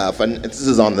funny enough, and this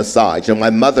is on the side, my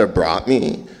mother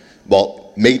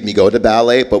made me go to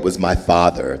ballet, but it was my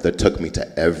father that took me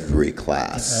to every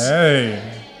class. Hey.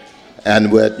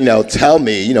 And would, tell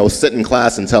me, sit in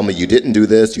class and tell me, you didn't do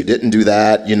this, you didn't do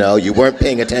that, you weren't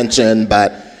paying attention,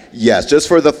 but Yes, just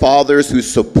for the fathers who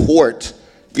support,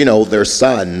 their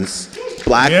sons.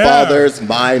 Black fathers,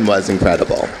 mine was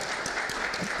incredible.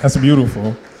 That's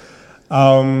beautiful.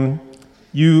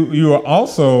 You are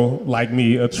also, like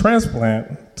me, a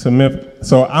transplant to Memphis.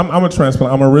 So I'm a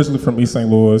transplant. I'm originally from East St.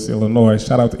 Louis, Illinois.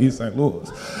 Shout out to East St. Louis.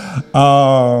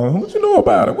 What you know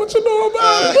about it?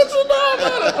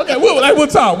 Okay, we'll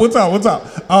talk.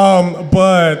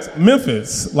 But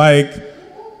Memphis, like,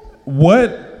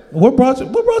 what brought you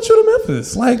to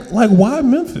Memphis? Like why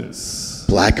Memphis?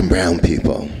 Black and brown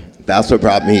people. That's what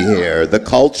brought me here. The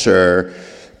culture,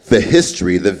 the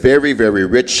history, the very, very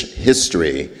rich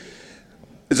history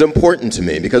is important to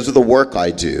me because of the work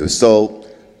I do. So,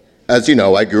 as you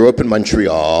know, I grew up in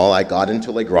Montreal. I got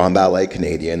into Le Grand Ballet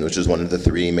Canadien, which is one of the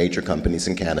 3 major companies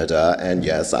in Canada. And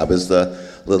yes, I was the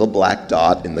little black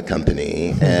dot in the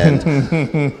company.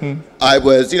 And I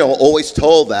was, always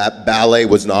told that ballet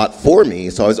was not for me.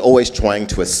 So I was always trying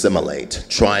to assimilate,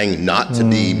 trying not to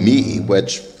be me,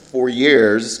 which for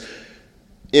years,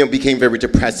 became very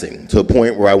depressing to the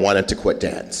point where I wanted to quit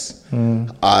dance.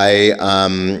 I,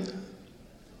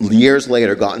 years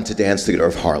later, got into Dance Theater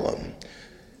of Harlem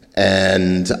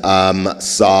and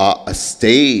saw a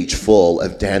stage full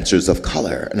of dancers of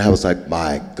color. And I was like,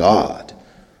 my God,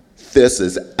 this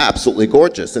is absolutely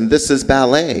gorgeous. And this is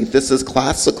ballet. This is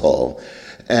classical.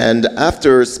 And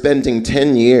after spending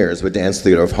 10 years with Dance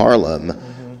Theater of Harlem,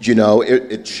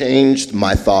 it changed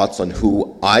my thoughts on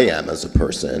who I am as a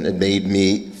person. It made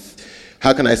me,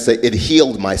 it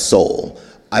healed my soul.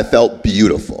 I felt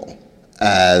beautiful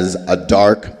as a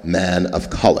dark man of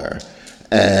color.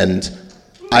 And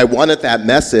I wanted that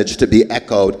message to be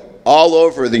echoed all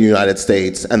over the United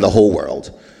States and the whole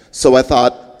world. So I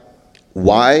thought,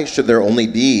 why should there only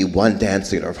be one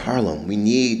Dance Theater of Harlem? We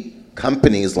need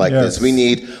companies like this. We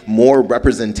need more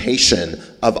representation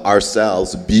of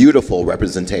ourselves, beautiful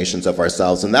representations of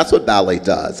ourselves. And that's what ballet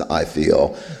does, I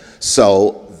feel.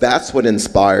 So that's what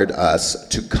inspired us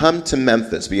to come to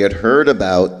Memphis. We had heard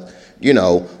about,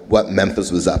 what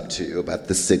Memphis was up to, about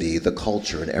the city, the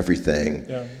culture, and everything.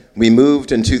 Yeah. We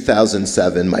moved in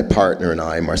 2007, my partner and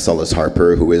I, Marcellus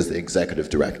Harper, who is the executive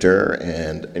director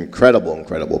and incredible,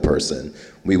 incredible person.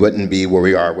 We wouldn't be where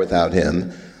we are without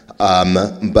him.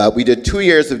 But we did 2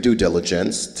 years of due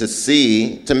diligence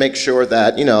to make sure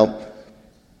that,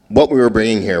 what we were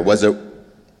bringing here, was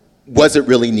it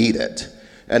really needed?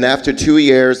 And after 2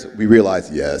 years, we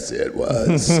realized, yes, it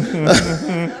was.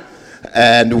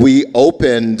 And we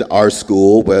opened our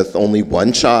school with only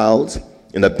 1 child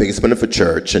in the basement of a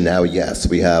church, and now, yes,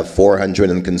 we have 400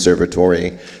 in the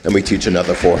conservatory, and we teach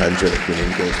another 400 in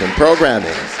community engagement programming.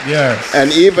 Yes.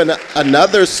 And even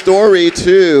another story,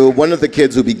 too, one of the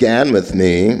kids who began with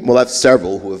me, well, I have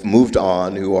several who have moved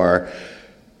on, who are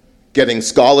getting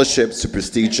scholarships to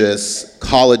prestigious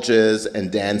colleges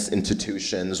and dance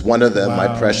institutions. One of them,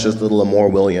 my precious little Amore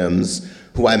Williams,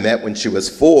 who I met when she was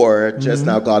 4, just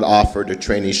now got offered a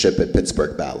traineeship at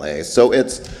Pittsburgh Ballet. So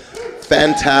it's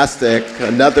fantastic.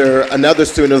 Another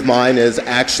student of mine is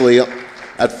actually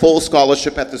at full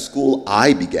scholarship at the school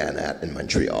I began at in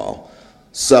Montreal.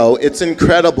 So it's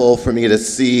incredible for me to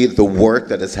see the work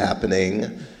that is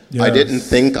happening. Yes. I didn't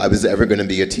think I was ever going to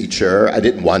be a teacher. I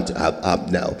didn't want to,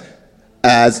 no.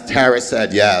 As Tara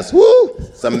said, yes, woo,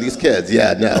 some of these kids,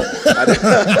 yeah, no.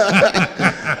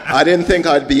 I didn't think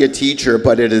I'd be a teacher,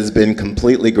 but it has been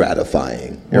completely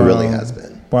gratifying. It really has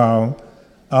been. Wow.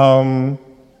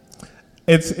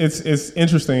 It's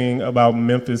interesting about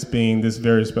Memphis being this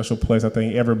very special place. I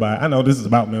think I know this is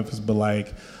about Memphis, but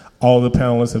like all the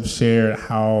panelists have shared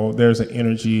how there's an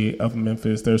energy of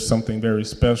Memphis. There's something very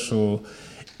special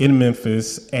in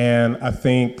Memphis. And I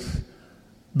think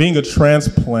being a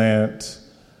transplant,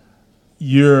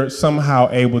 you're somehow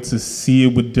able to see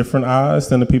it with different eyes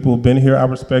than the people who've been here. I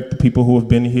respect the people who have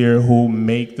been here who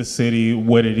make the city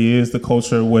what it is, the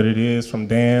culture what it is, from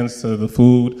dance to the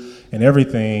food and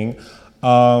everything.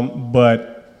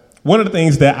 But one of the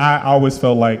things that I always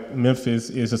felt like Memphis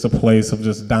is just a place of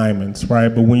just diamonds, right?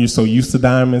 But when you're so used to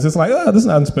diamonds, it's like, oh, this is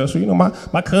nothing special.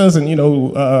 My cousin,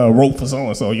 wrote for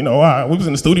so-and-so. We was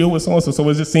in the studio with so-and-so, so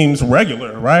it just seems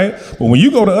regular, right? But when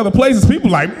you go to other places, people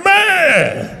are like,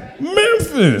 man,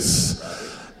 Memphis.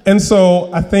 And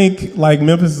so I think like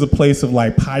Memphis is a place of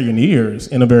like pioneers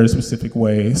in a very specific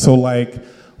way. So like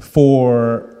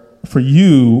for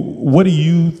you, what do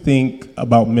you think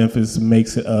about Memphis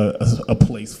makes it a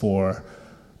place for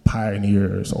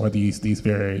pioneers or these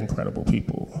very incredible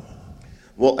people?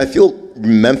 Well, I feel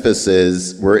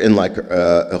we're in like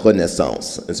a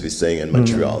renaissance, as we say in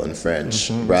Montreal in French,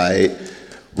 right?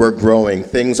 We're growing,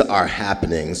 things are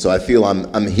happening, so I feel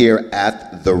I'm here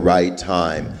at the right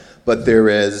time. but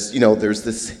there's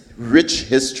this rich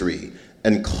history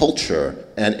and culture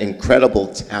and incredible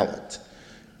talent,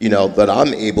 that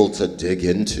I'm able to dig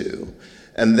into.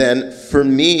 And then for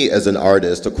me as an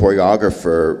artist, a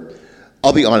choreographer,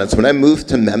 I'll be honest, when I moved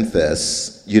to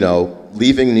Memphis,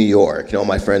 leaving New York,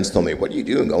 my friends told me, "What are you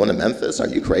doing, going to Memphis? Are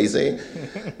you crazy?"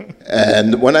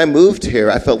 And when I moved here,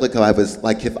 I felt like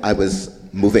if I was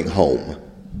moving home,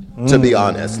 to be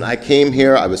honest. And I came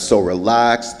here, I was so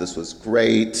relaxed, this was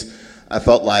great. I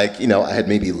felt like, I had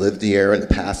maybe lived here in a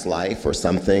past life or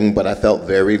something, but I felt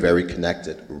very, very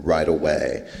connected right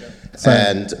away.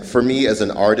 And for me as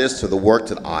an artist, for the work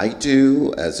that I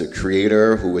do as a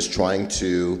creator who is trying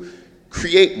to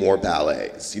create more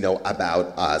ballets,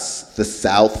 about us, the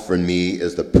South for me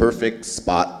is the perfect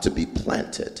spot to be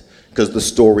planted because the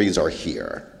stories are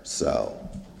here, so.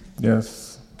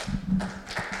 Yes.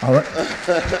 All right.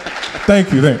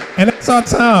 Thank you. And that's our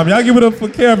time. Y'all give it up for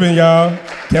Kevin, y'all.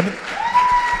 Kevin.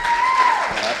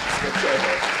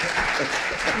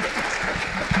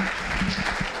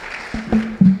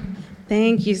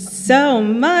 Thank you so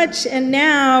much. And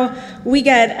now we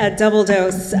get a double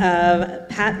dose of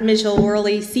Pat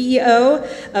Mitchell-Worley, CEO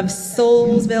of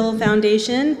Soulsville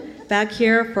Foundation, back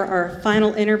here for our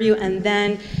final interview. And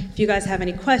then if you guys have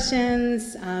any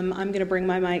questions, I'm going to bring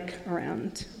my mic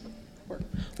around.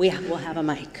 We'll have a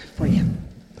mic for you.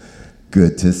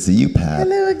 Good to see you, Pat.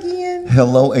 Hello again.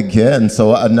 Hello again.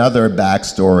 So another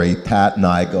backstory, Pat and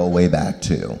I go way back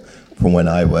too. From when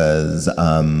I was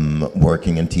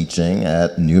working and teaching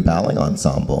at New Ballet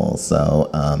Ensemble. So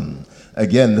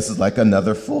again, this is like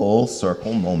another full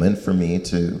circle moment for me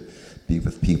to be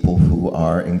with people who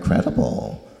are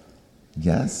incredible.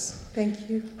 Yes? Thank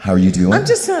you. How are you doing? I'm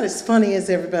just not as funny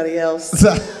as everybody else.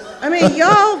 I mean,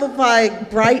 y'all have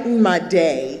brightened my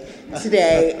day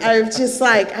today.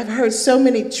 I've heard so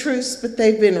many truths, but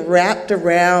they've been wrapped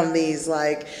around these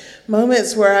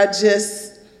moments where I just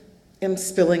am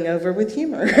spilling over with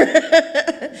humor.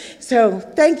 So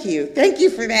thank you. Thank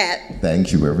you for that.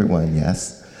 Thank you, everyone.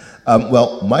 Yes.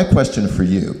 Well, my question for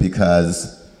you,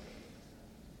 because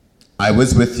I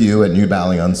was with you at New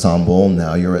Ballet Ensemble,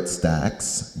 now you're at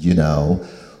Stax,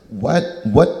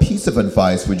 what piece of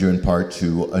advice would you impart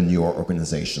to a newer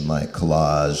organization like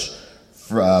Collage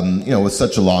from, with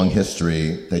such a long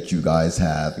history that you guys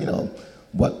have,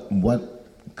 what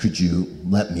could you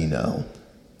let me know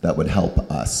that would help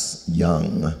us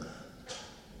young?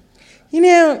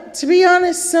 To be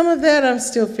honest, some of that I'm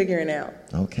still figuring out.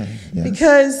 Okay, yes.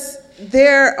 Because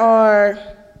there are,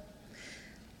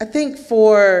 I think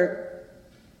for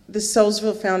the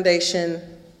Soulsville Foundation,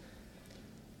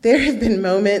 there have been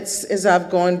moments as I've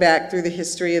gone back through the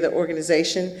history of the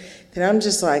organization that I'm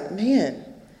just like, man,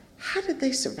 how did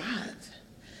they survive?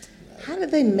 How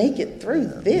did they make it through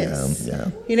this?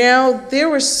 Yeah. There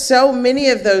were so many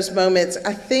of those moments.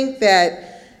 I think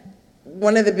that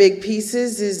one of the big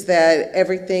pieces is that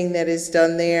everything that is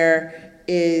done there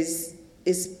is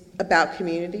about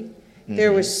community. Mm-hmm.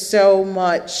 There was so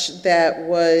much that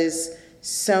was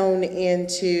sewn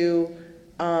into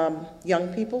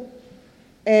young people,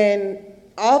 and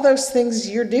all those things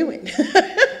you're doing.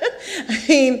 I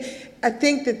mean, I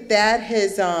think that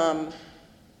has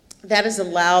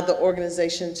allowed the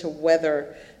organization to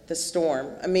weather the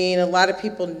storm. I mean, a lot of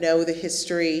people know the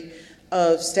history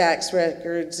of Stax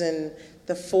Records and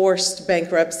the forced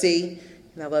bankruptcy.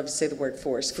 And I love to say the word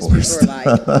forced because people are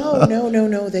like, oh,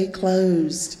 no, they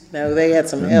closed. No, they had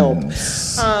some help.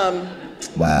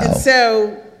 Wow. And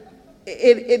so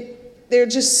there are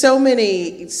just so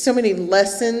many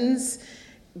lessons,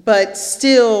 but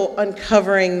still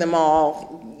uncovering them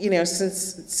all.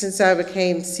 Since I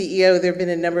became CEO, there have been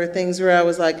a number of things where I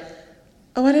was like,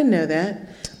 oh, I didn't know that.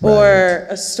 Right. Or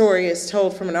a story is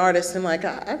told from an artist, and I'm like,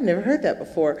 I've never heard that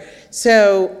before.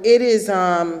 So it is,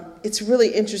 it's really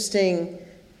interesting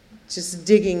just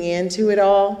digging into it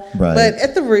all. Right. But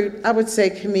at the root, I would say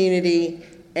community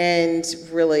and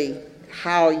really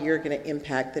how you're going to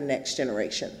impact the next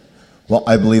generation. Well,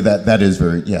 I believe that is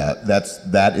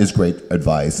that is great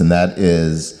advice, and that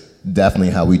is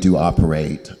definitely how we do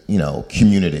operate,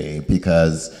 community,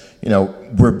 because,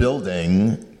 we're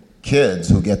building kids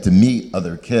who get to meet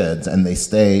other kids and they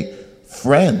stay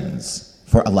friends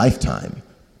for a lifetime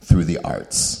through the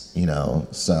arts,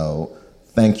 So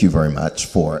thank you very much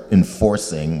for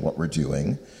enforcing what we're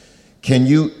doing. Can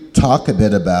you talk a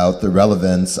bit about the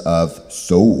relevance of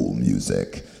soul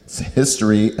music, its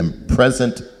history and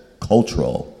present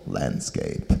cultural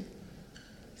landscape?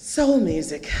 Soul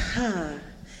music,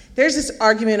 There's this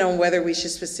argument on whether we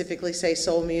should specifically say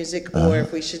soul music or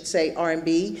if we should say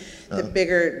R&B, the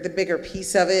bigger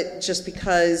piece of it, just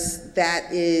because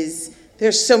that is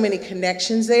there's so many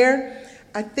connections there.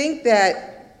 I think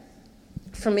that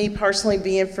for me personally,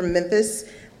 being from Memphis,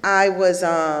 I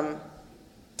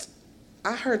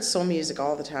heard soul music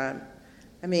all the time.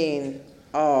 I mean,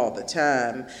 all the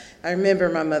time. I remember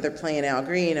my mother playing Al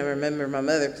Green. I remember my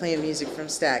mother playing music from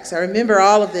Stax. I remember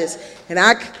all of this,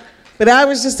 but I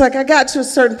was just like, I got to a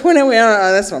certain point, I went,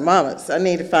 oh, that's my mama's. I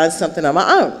need to find something on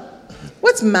my own.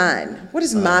 What's mine? What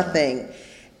is my thing?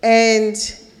 And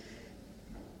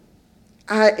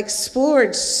I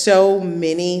explored so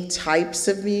many types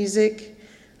of music.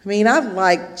 I mean, I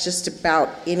like just about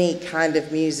any kind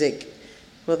of music.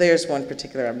 Well, there's one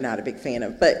particular I'm not a big fan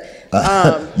of, but...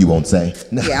 you won't say?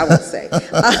 Yeah, I won't say.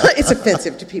 It's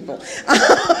offensive to people.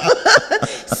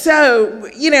 So,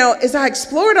 as I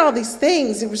explored all these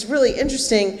things, it was really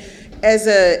interesting as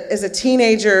a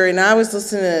teenager, and I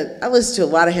listened to a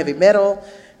lot of heavy metal,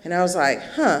 and I was like,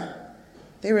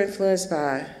 they were influenced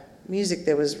by music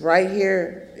that was right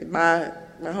here in my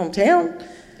hometown.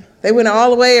 They went all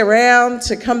the way around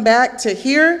to come back to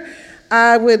here.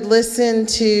 I would listen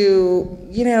to,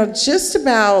 just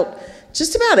about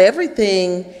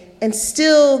everything, and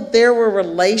still there were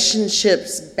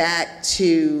relationships back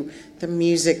to the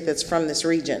music that's from this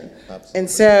region. Absolutely. And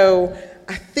so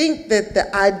I think that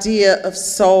the idea of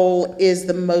soul is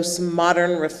the most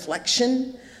modern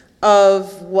reflection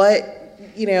of what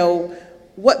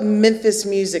Memphis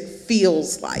music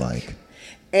feels like.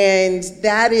 And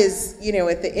that is,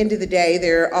 at the end of the day,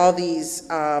 there are all these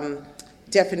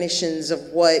definitions of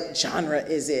what genre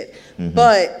is it. Mm-hmm.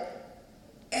 But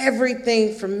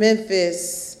everything from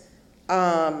Memphis,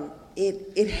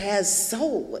 it has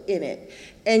soul in it.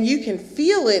 And you can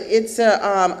feel it. It's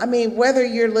whether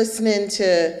you're listening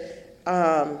to,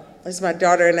 as my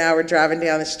daughter and I were driving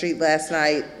down the street last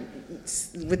night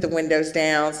with the windows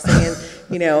down, singing,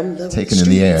 I'm loving taking in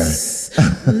the air.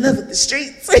 I'm loving the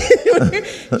streets.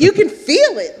 You can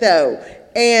feel it though.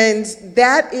 And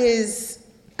that is,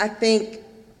 I think,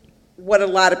 what a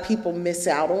lot of people miss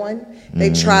out on.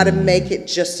 They try to make it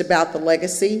just about the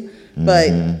legacy, but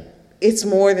it's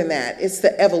more than that. It's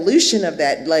the evolution of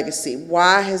that legacy.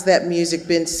 Why has that music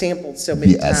been sampled so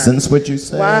many times? The essence, would you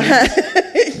say? Why,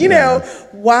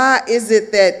 why is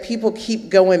it that people keep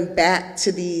going back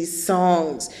to these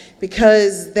songs?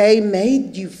 Because they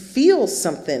made you feel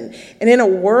something. And in a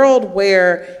world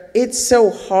where it's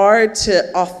so hard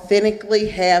to authentically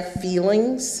have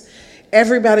feelings,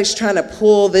 everybody's trying to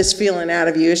pull this feeling out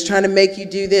of you. It's trying to make you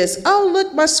do this. Oh,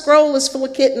 look, my scroll is full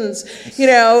of kittens.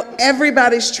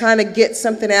 Everybody's trying to get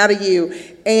something out of you.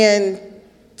 And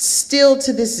still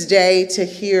to this day, to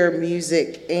hear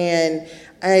music and,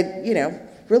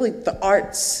 really the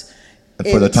arts,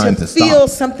 for the time to feel stop.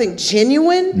 Something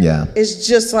genuine is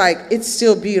just like, it's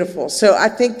still beautiful. So I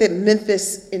think that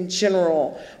Memphis in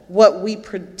general, what we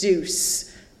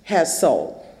produce has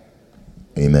soul.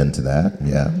 Amen to that,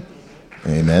 yeah.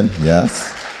 Amen,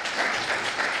 yes.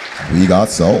 We got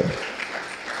soul.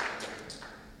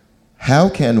 How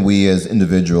can we as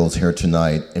individuals here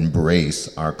tonight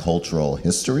embrace our cultural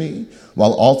history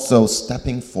while also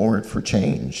stepping forward for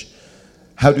change?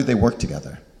 How do they work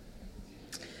together?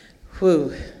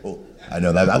 Whew. Oh, I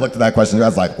know that. I looked at that question. I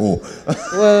was like, "Whoa."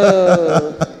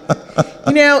 Whoa.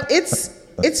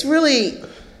 It's really,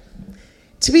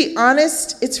 to be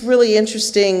honest, it's really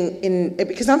interesting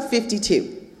because I'm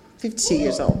 52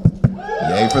 years old.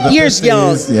 Yay for the Years 50s.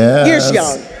 young. Yes. Years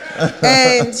young.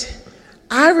 And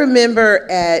I remember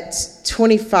at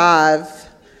 25,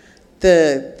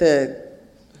 the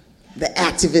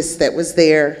activist that was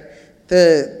there,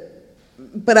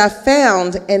 but I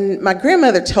found, and my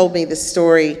grandmother told me this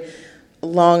story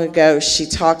long ago. She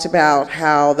talked about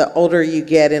how the older you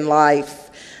get in life,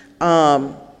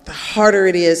 the harder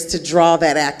it is to draw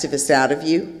that activist out of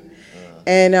you.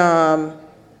 And I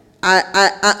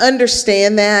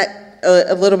understand that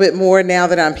a little bit more now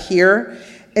that I'm here.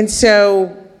 And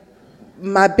so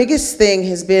my biggest thing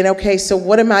has been, okay, so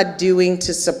what am I doing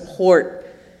to support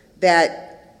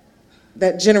that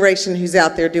generation who's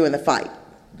out there doing the fight?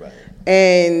 Right.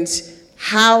 And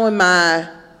how am I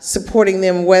supporting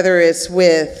them, whether it's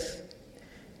with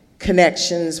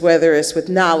connections, whether it's with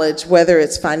knowledge, whether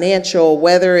it's financial,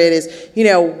 whether it is,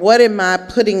 what am I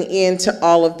putting into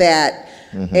all of that?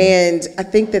 Mm-hmm. And I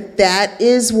think that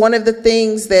is one of the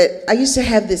things that I used to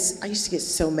get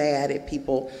so mad at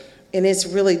people, and it's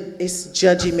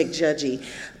judgy McJudgy.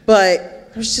 But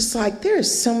I was just like, there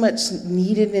is so much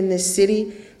needed in this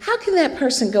city. How can that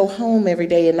person go home every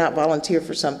day and not volunteer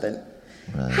for something?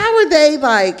 Right. How are they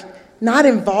not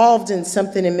involved in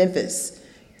something in Memphis?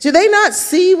 Do they not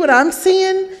see what I'm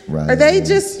seeing? Right. Are they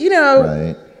just,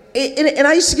 right. And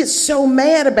I used to get so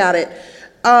mad about it.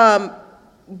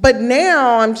 but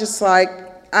now I'm just like,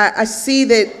 I see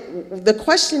that the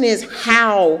question is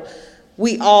how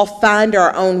we all find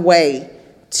our own way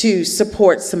to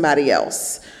support somebody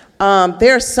else.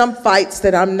 There are some fights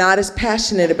that I'm not as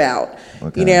passionate about.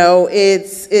 Okay. You know,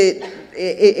 it's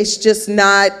just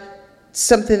not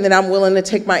something that I'm willing to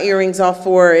take my earrings off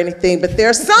for or anything, but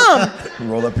there's some.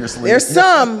 Roll up your sleeve. There's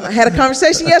some. I had a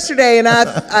conversation yesterday, and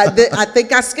I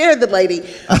think I scared the lady.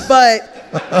 But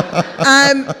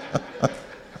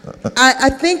I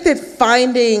think that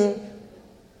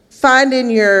finding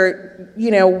your,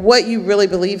 you know, what you really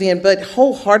believe in, but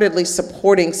wholeheartedly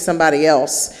supporting somebody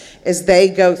else as they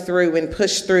go through and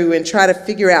push through and try to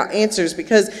figure out answers.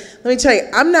 Because let me tell you,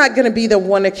 I'm not going to be the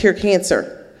one to cure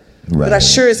cancer, right, but I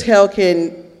sure as hell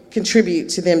can contribute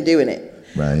to them doing it.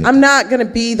 Right. I'm not going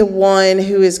to be the one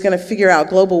who is going to figure out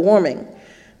global warming,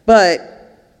 but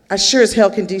I sure as hell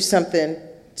can do something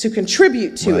to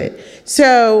contribute to right. it.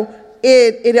 So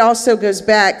it also goes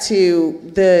back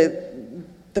to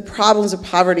the problems of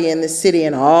poverty in this city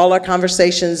and all our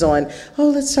conversations on, oh,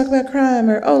 let's talk about crime,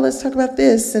 or oh, let's talk about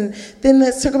this, and then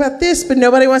let's talk about this, but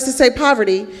nobody wants to say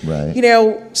poverty. Right. You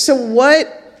know, so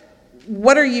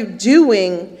what are you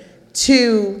doing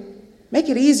to make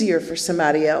it easier for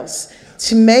somebody else,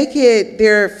 to make it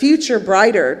their future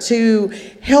brighter, to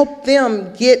help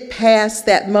them get past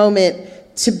that moment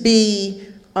to be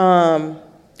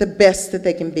the best that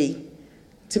they can be,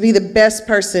 to be the best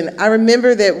person? I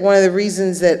remember that one of the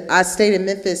reasons that I stayed in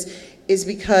Memphis is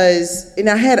because, and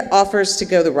I had offers to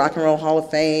go to the Rock and Roll Hall of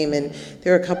Fame, and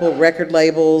there were a couple of record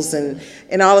labels and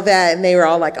all of that, and they were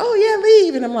all like, oh yeah,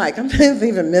 leave. And I'm like, I'm not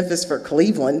leaving Memphis for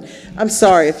Cleveland. I'm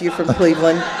sorry if you're from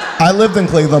Cleveland. I lived in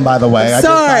Cleveland, by the way. I'm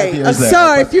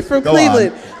sorry if you're from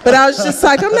Cleveland. But I was just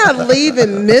like, I'm not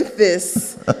leaving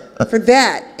Memphis for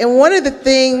that. And one of the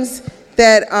things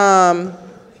that,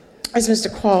 as Mr.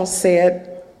 Qualls said,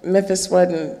 Memphis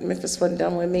wasn't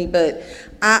done with me, but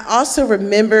I also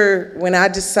remember when I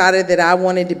decided that I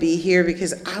wanted to be here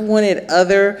because I wanted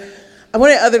other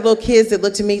little kids that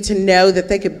looked at me to know that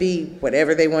they could be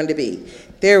whatever they wanted to be.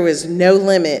 There was no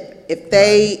limit. If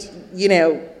they, right, you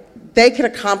know, they could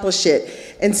accomplish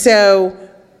it. And so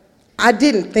I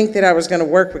didn't think that I was going to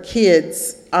work with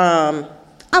kids. I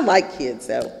like kids,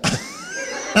 though.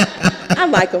 I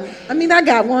like them. I mean, I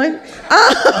got one.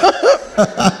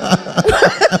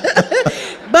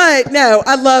 But no,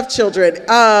 I love children.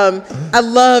 I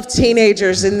love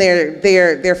teenagers and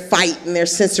their fight and their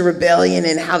sense of rebellion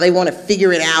and how they want to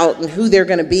figure it out and who they're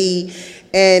going to be.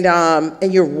 And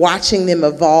you're watching them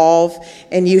evolve,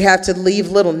 and you have to leave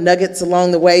little nuggets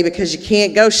along the way because you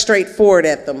can't go straight forward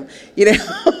at them, you know,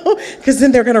 because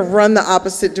then they're going to run the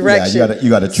opposite direction. Yeah, you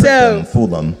got to trick them, fool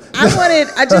them.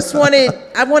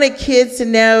 I wanted kids to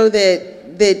know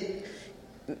that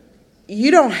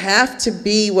you don't have to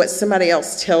be what somebody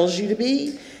else tells you to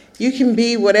be. You can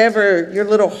be whatever your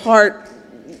little heart,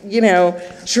 you know,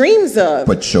 dreams of.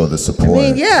 But show the support. I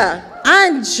mean, yeah. I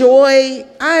enjoy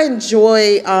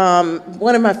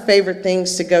one of my favorite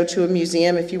things to go to a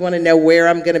museum. If you want to know where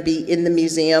I'm going to be in the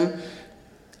museum,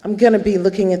 I'm going to be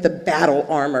looking at the battle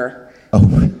armor.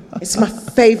 Oh. It's my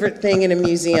favorite thing in a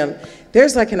museum.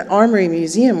 There's like an armory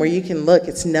museum where you can look.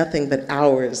 It's nothing but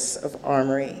hours of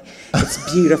armory.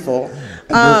 It's beautiful.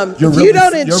 You're you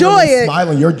don't enjoy it.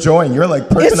 Smiling, you're enjoying. You're like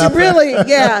perking up. It's really,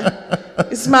 yeah.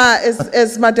 It's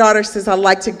as my daughter says, I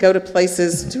like to go to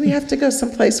places. Do we have to go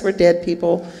someplace where dead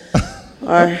people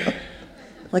are?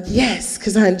 Like, yes,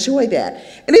 because I enjoy that.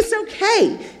 And it's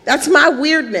okay. That's my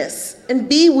weirdness. And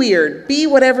be weird. Be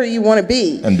whatever you want to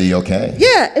be. And be okay.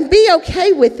 Yeah, and be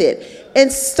okay with it. And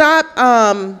stop.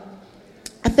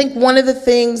 I think one of the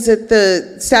things at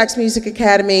the Stax Music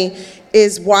Academy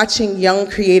is watching young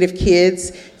creative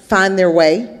kids find their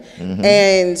way. Mm-hmm.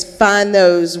 And find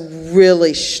those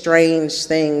really strange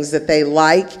things that they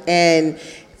like, and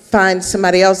find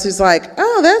somebody else who's like,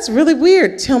 oh, that's really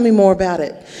weird. Tell me more about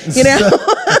it, you know?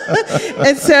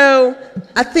 And so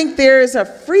I think there is a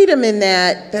freedom in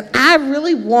that I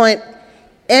really want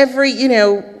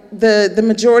the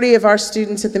majority of our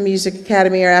students at the Music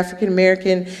Academy are African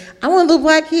American. I want little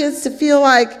black kids to feel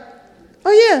like,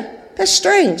 oh yeah, that's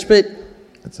strange, but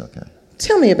it's okay.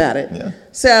 Tell me about it. Yeah.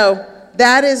 So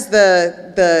that is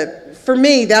for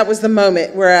me, that was the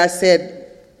moment where I said,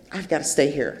 I've got to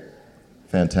stay here.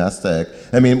 Fantastic.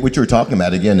 I mean, what you're talking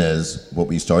about, again, is what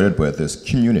we started with, is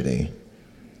community.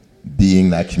 Being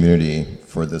that community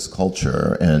for this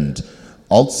culture. And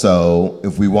also,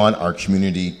 if we want our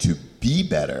community to be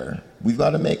better, we've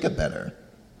got to make it better.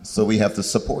 So we have to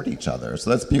support each other. So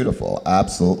that's beautiful.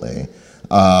 Absolutely.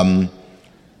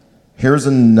 Here's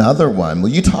another one.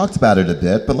 Well, you talked about it a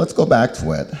bit, but let's go back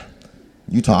to it.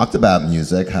 You talked about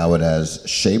music, how it has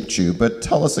shaped you, but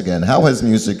tell us again, how has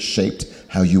music shaped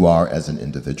how you are as an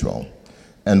individual?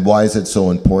 And why is it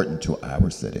so important to our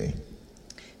city?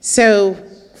 So,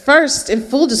 first, in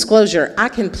full disclosure, I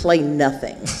can play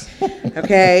nothing,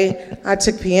 okay? I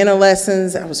took piano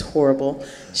lessons. I was horrible.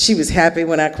 She was happy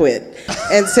when I quit.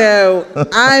 And so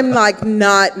I'm like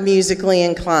not musically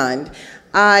inclined.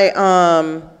 I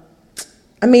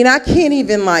can't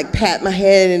even like pat my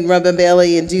head and rub my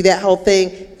belly and do that whole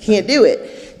thing. Can't do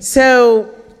it.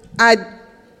 So I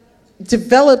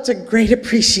developed a great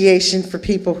appreciation for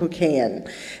people who can.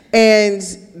 And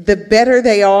the better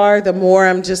they are, the more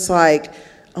I'm just like,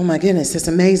 oh my goodness, that's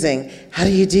amazing. How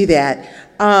do you do that?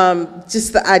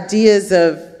 Just the ideas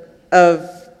of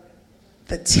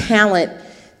the talent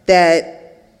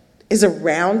that is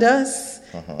around us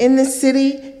in this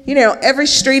city. You know, every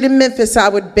street in Memphis, I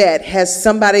would bet, has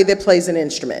somebody that plays an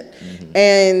instrument.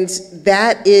 And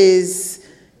that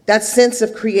sense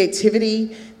of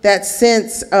creativity, that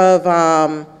sense of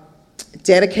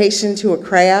dedication to a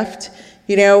craft,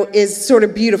 you know, is sort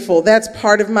of beautiful. That's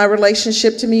part of my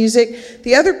relationship to music.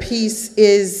 The other piece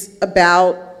is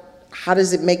about how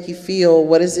does it make you feel?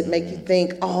 What does it make you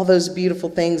think? All those beautiful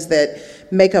things that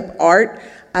make up art.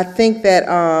 I think that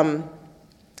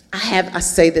I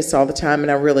say this all the time,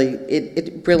 and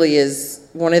it really is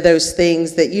one of those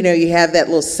things that, you know, you have that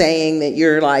little saying that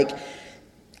you're like,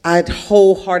 I'd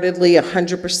wholeheartedly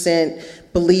 100%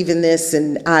 believe in this,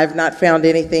 and I've not found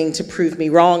anything to prove me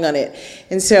wrong on it.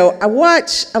 And so I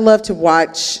love to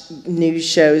watch news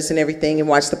shows and everything, and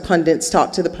watch the pundits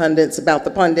talk to the pundits about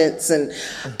the pundits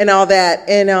and all that.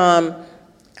 And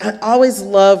I always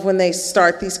love when they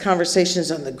start these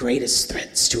conversations on the greatest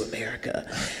threats to America.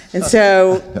 And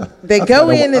so they go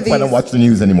into these. I don't watch the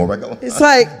news anymore. It's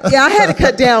like, yeah, I had to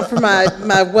cut down for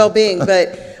my well-being,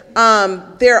 but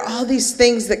there are all these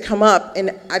things that come up,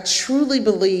 and I truly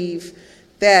believe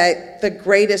that the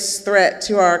greatest threat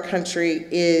to our country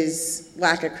is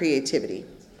lack of creativity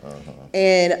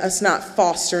and us not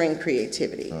fostering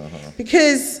creativity.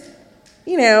 Because,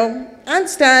 you know,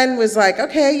 Einstein was like,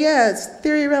 okay, yeah, it's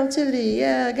theory of relativity,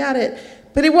 yeah, I got it.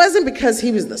 But it wasn't because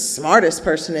he was the smartest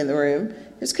person in the room.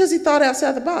 It was because he thought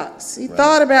outside the box. He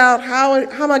thought about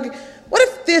what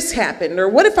if this happened, or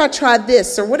what if I tried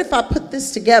this, or what if I put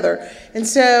this together? And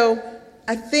so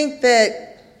I think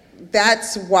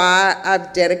that's why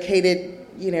I've dedicated,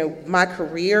 you know, my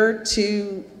career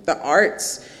to the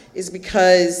arts, is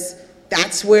because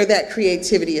that's where that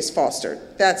creativity is fostered.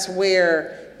 That's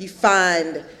where you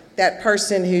find that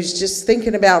person who's just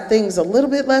thinking about things a little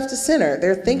bit left of center.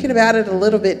 They're thinking about it a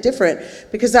little bit different,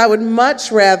 because I would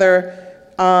much rather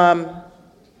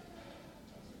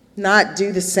not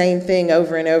do the same thing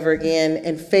over and over again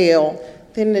and fail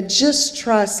than to just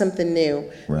try something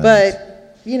new. Right.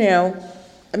 But, you know,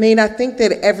 I mean, I think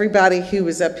that everybody who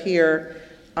was up here,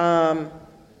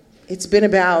 it's been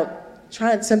about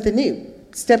trying something new,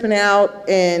 stepping out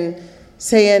and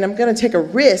saying, I'm going to take a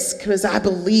risk because I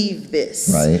believe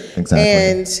this. Right, exactly.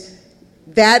 And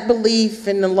that belief,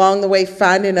 and along the way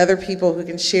finding other people who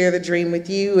can share the dream with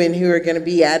you and who are going to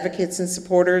be advocates and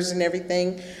supporters and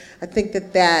everything, I think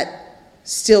that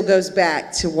still goes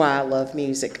back to why I love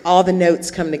music. All the notes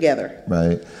come together.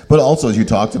 Right. But also, as you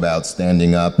talked about,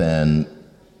 standing up and,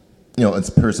 you know, it's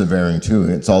persevering too.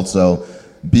 It's also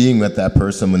being with that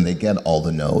person when they get all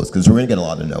the no's, because we're going to get a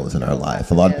lot of no's in our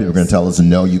life. A lot of people are going to tell us,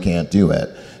 no, you can't do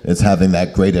it. It's having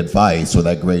that great advice or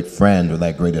that great friend or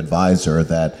that great advisor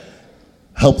that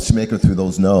helps you make it through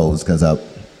those no's, because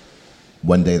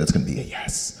one day that's going to be a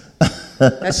yes.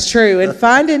 That's true. And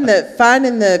finding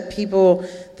the people,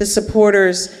 the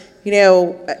supporters, you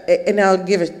know, and I'll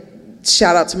give a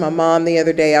shout out to my mom the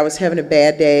other day. I was having a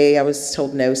bad day. I was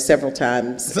told no several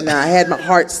times, and I had my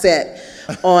heart set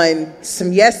on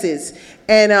some yeses.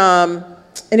 And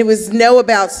it was no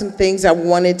about some things I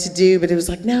wanted to do, but it was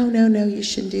like, no, you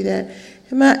shouldn't do that.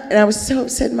 And I was so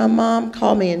upset. My mom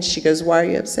called me and she goes, why are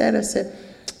you upset? I said,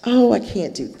 oh, I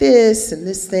can't do this, and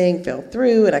this thing fell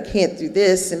through, and I can't do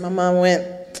this. And my mom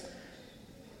went,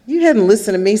 you hadn't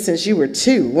listened to me since you were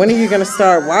 2. When are you going to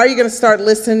start? Why are you going to start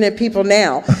listening to people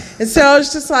now? And so I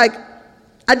was just like,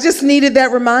 I just needed that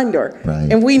reminder.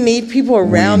 Right. And we need people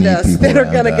around us that are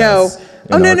going to go,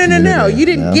 oh, no. You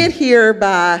didn't get here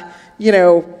by, you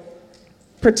know,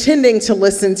 pretending to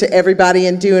listen to everybody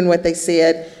and doing what they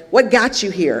said. What got you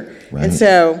here? Right. And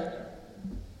so,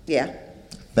 yeah.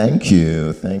 Thank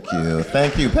you,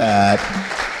 Pat.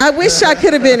 I wish I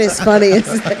could have been as funny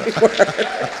as they were.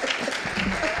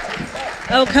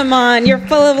 Oh, come on. You're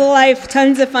full of life,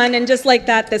 tons of fun, and just like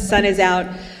that, the sun is out.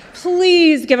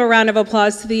 Please give a round of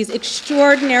applause to these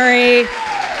extraordinary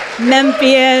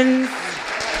Memphians.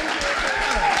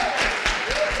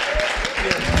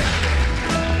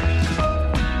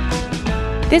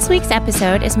 This week's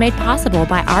episode is made possible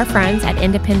by our friends at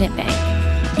Independent Bank.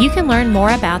 You can learn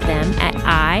more about them at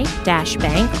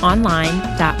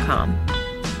i-bankonline.com.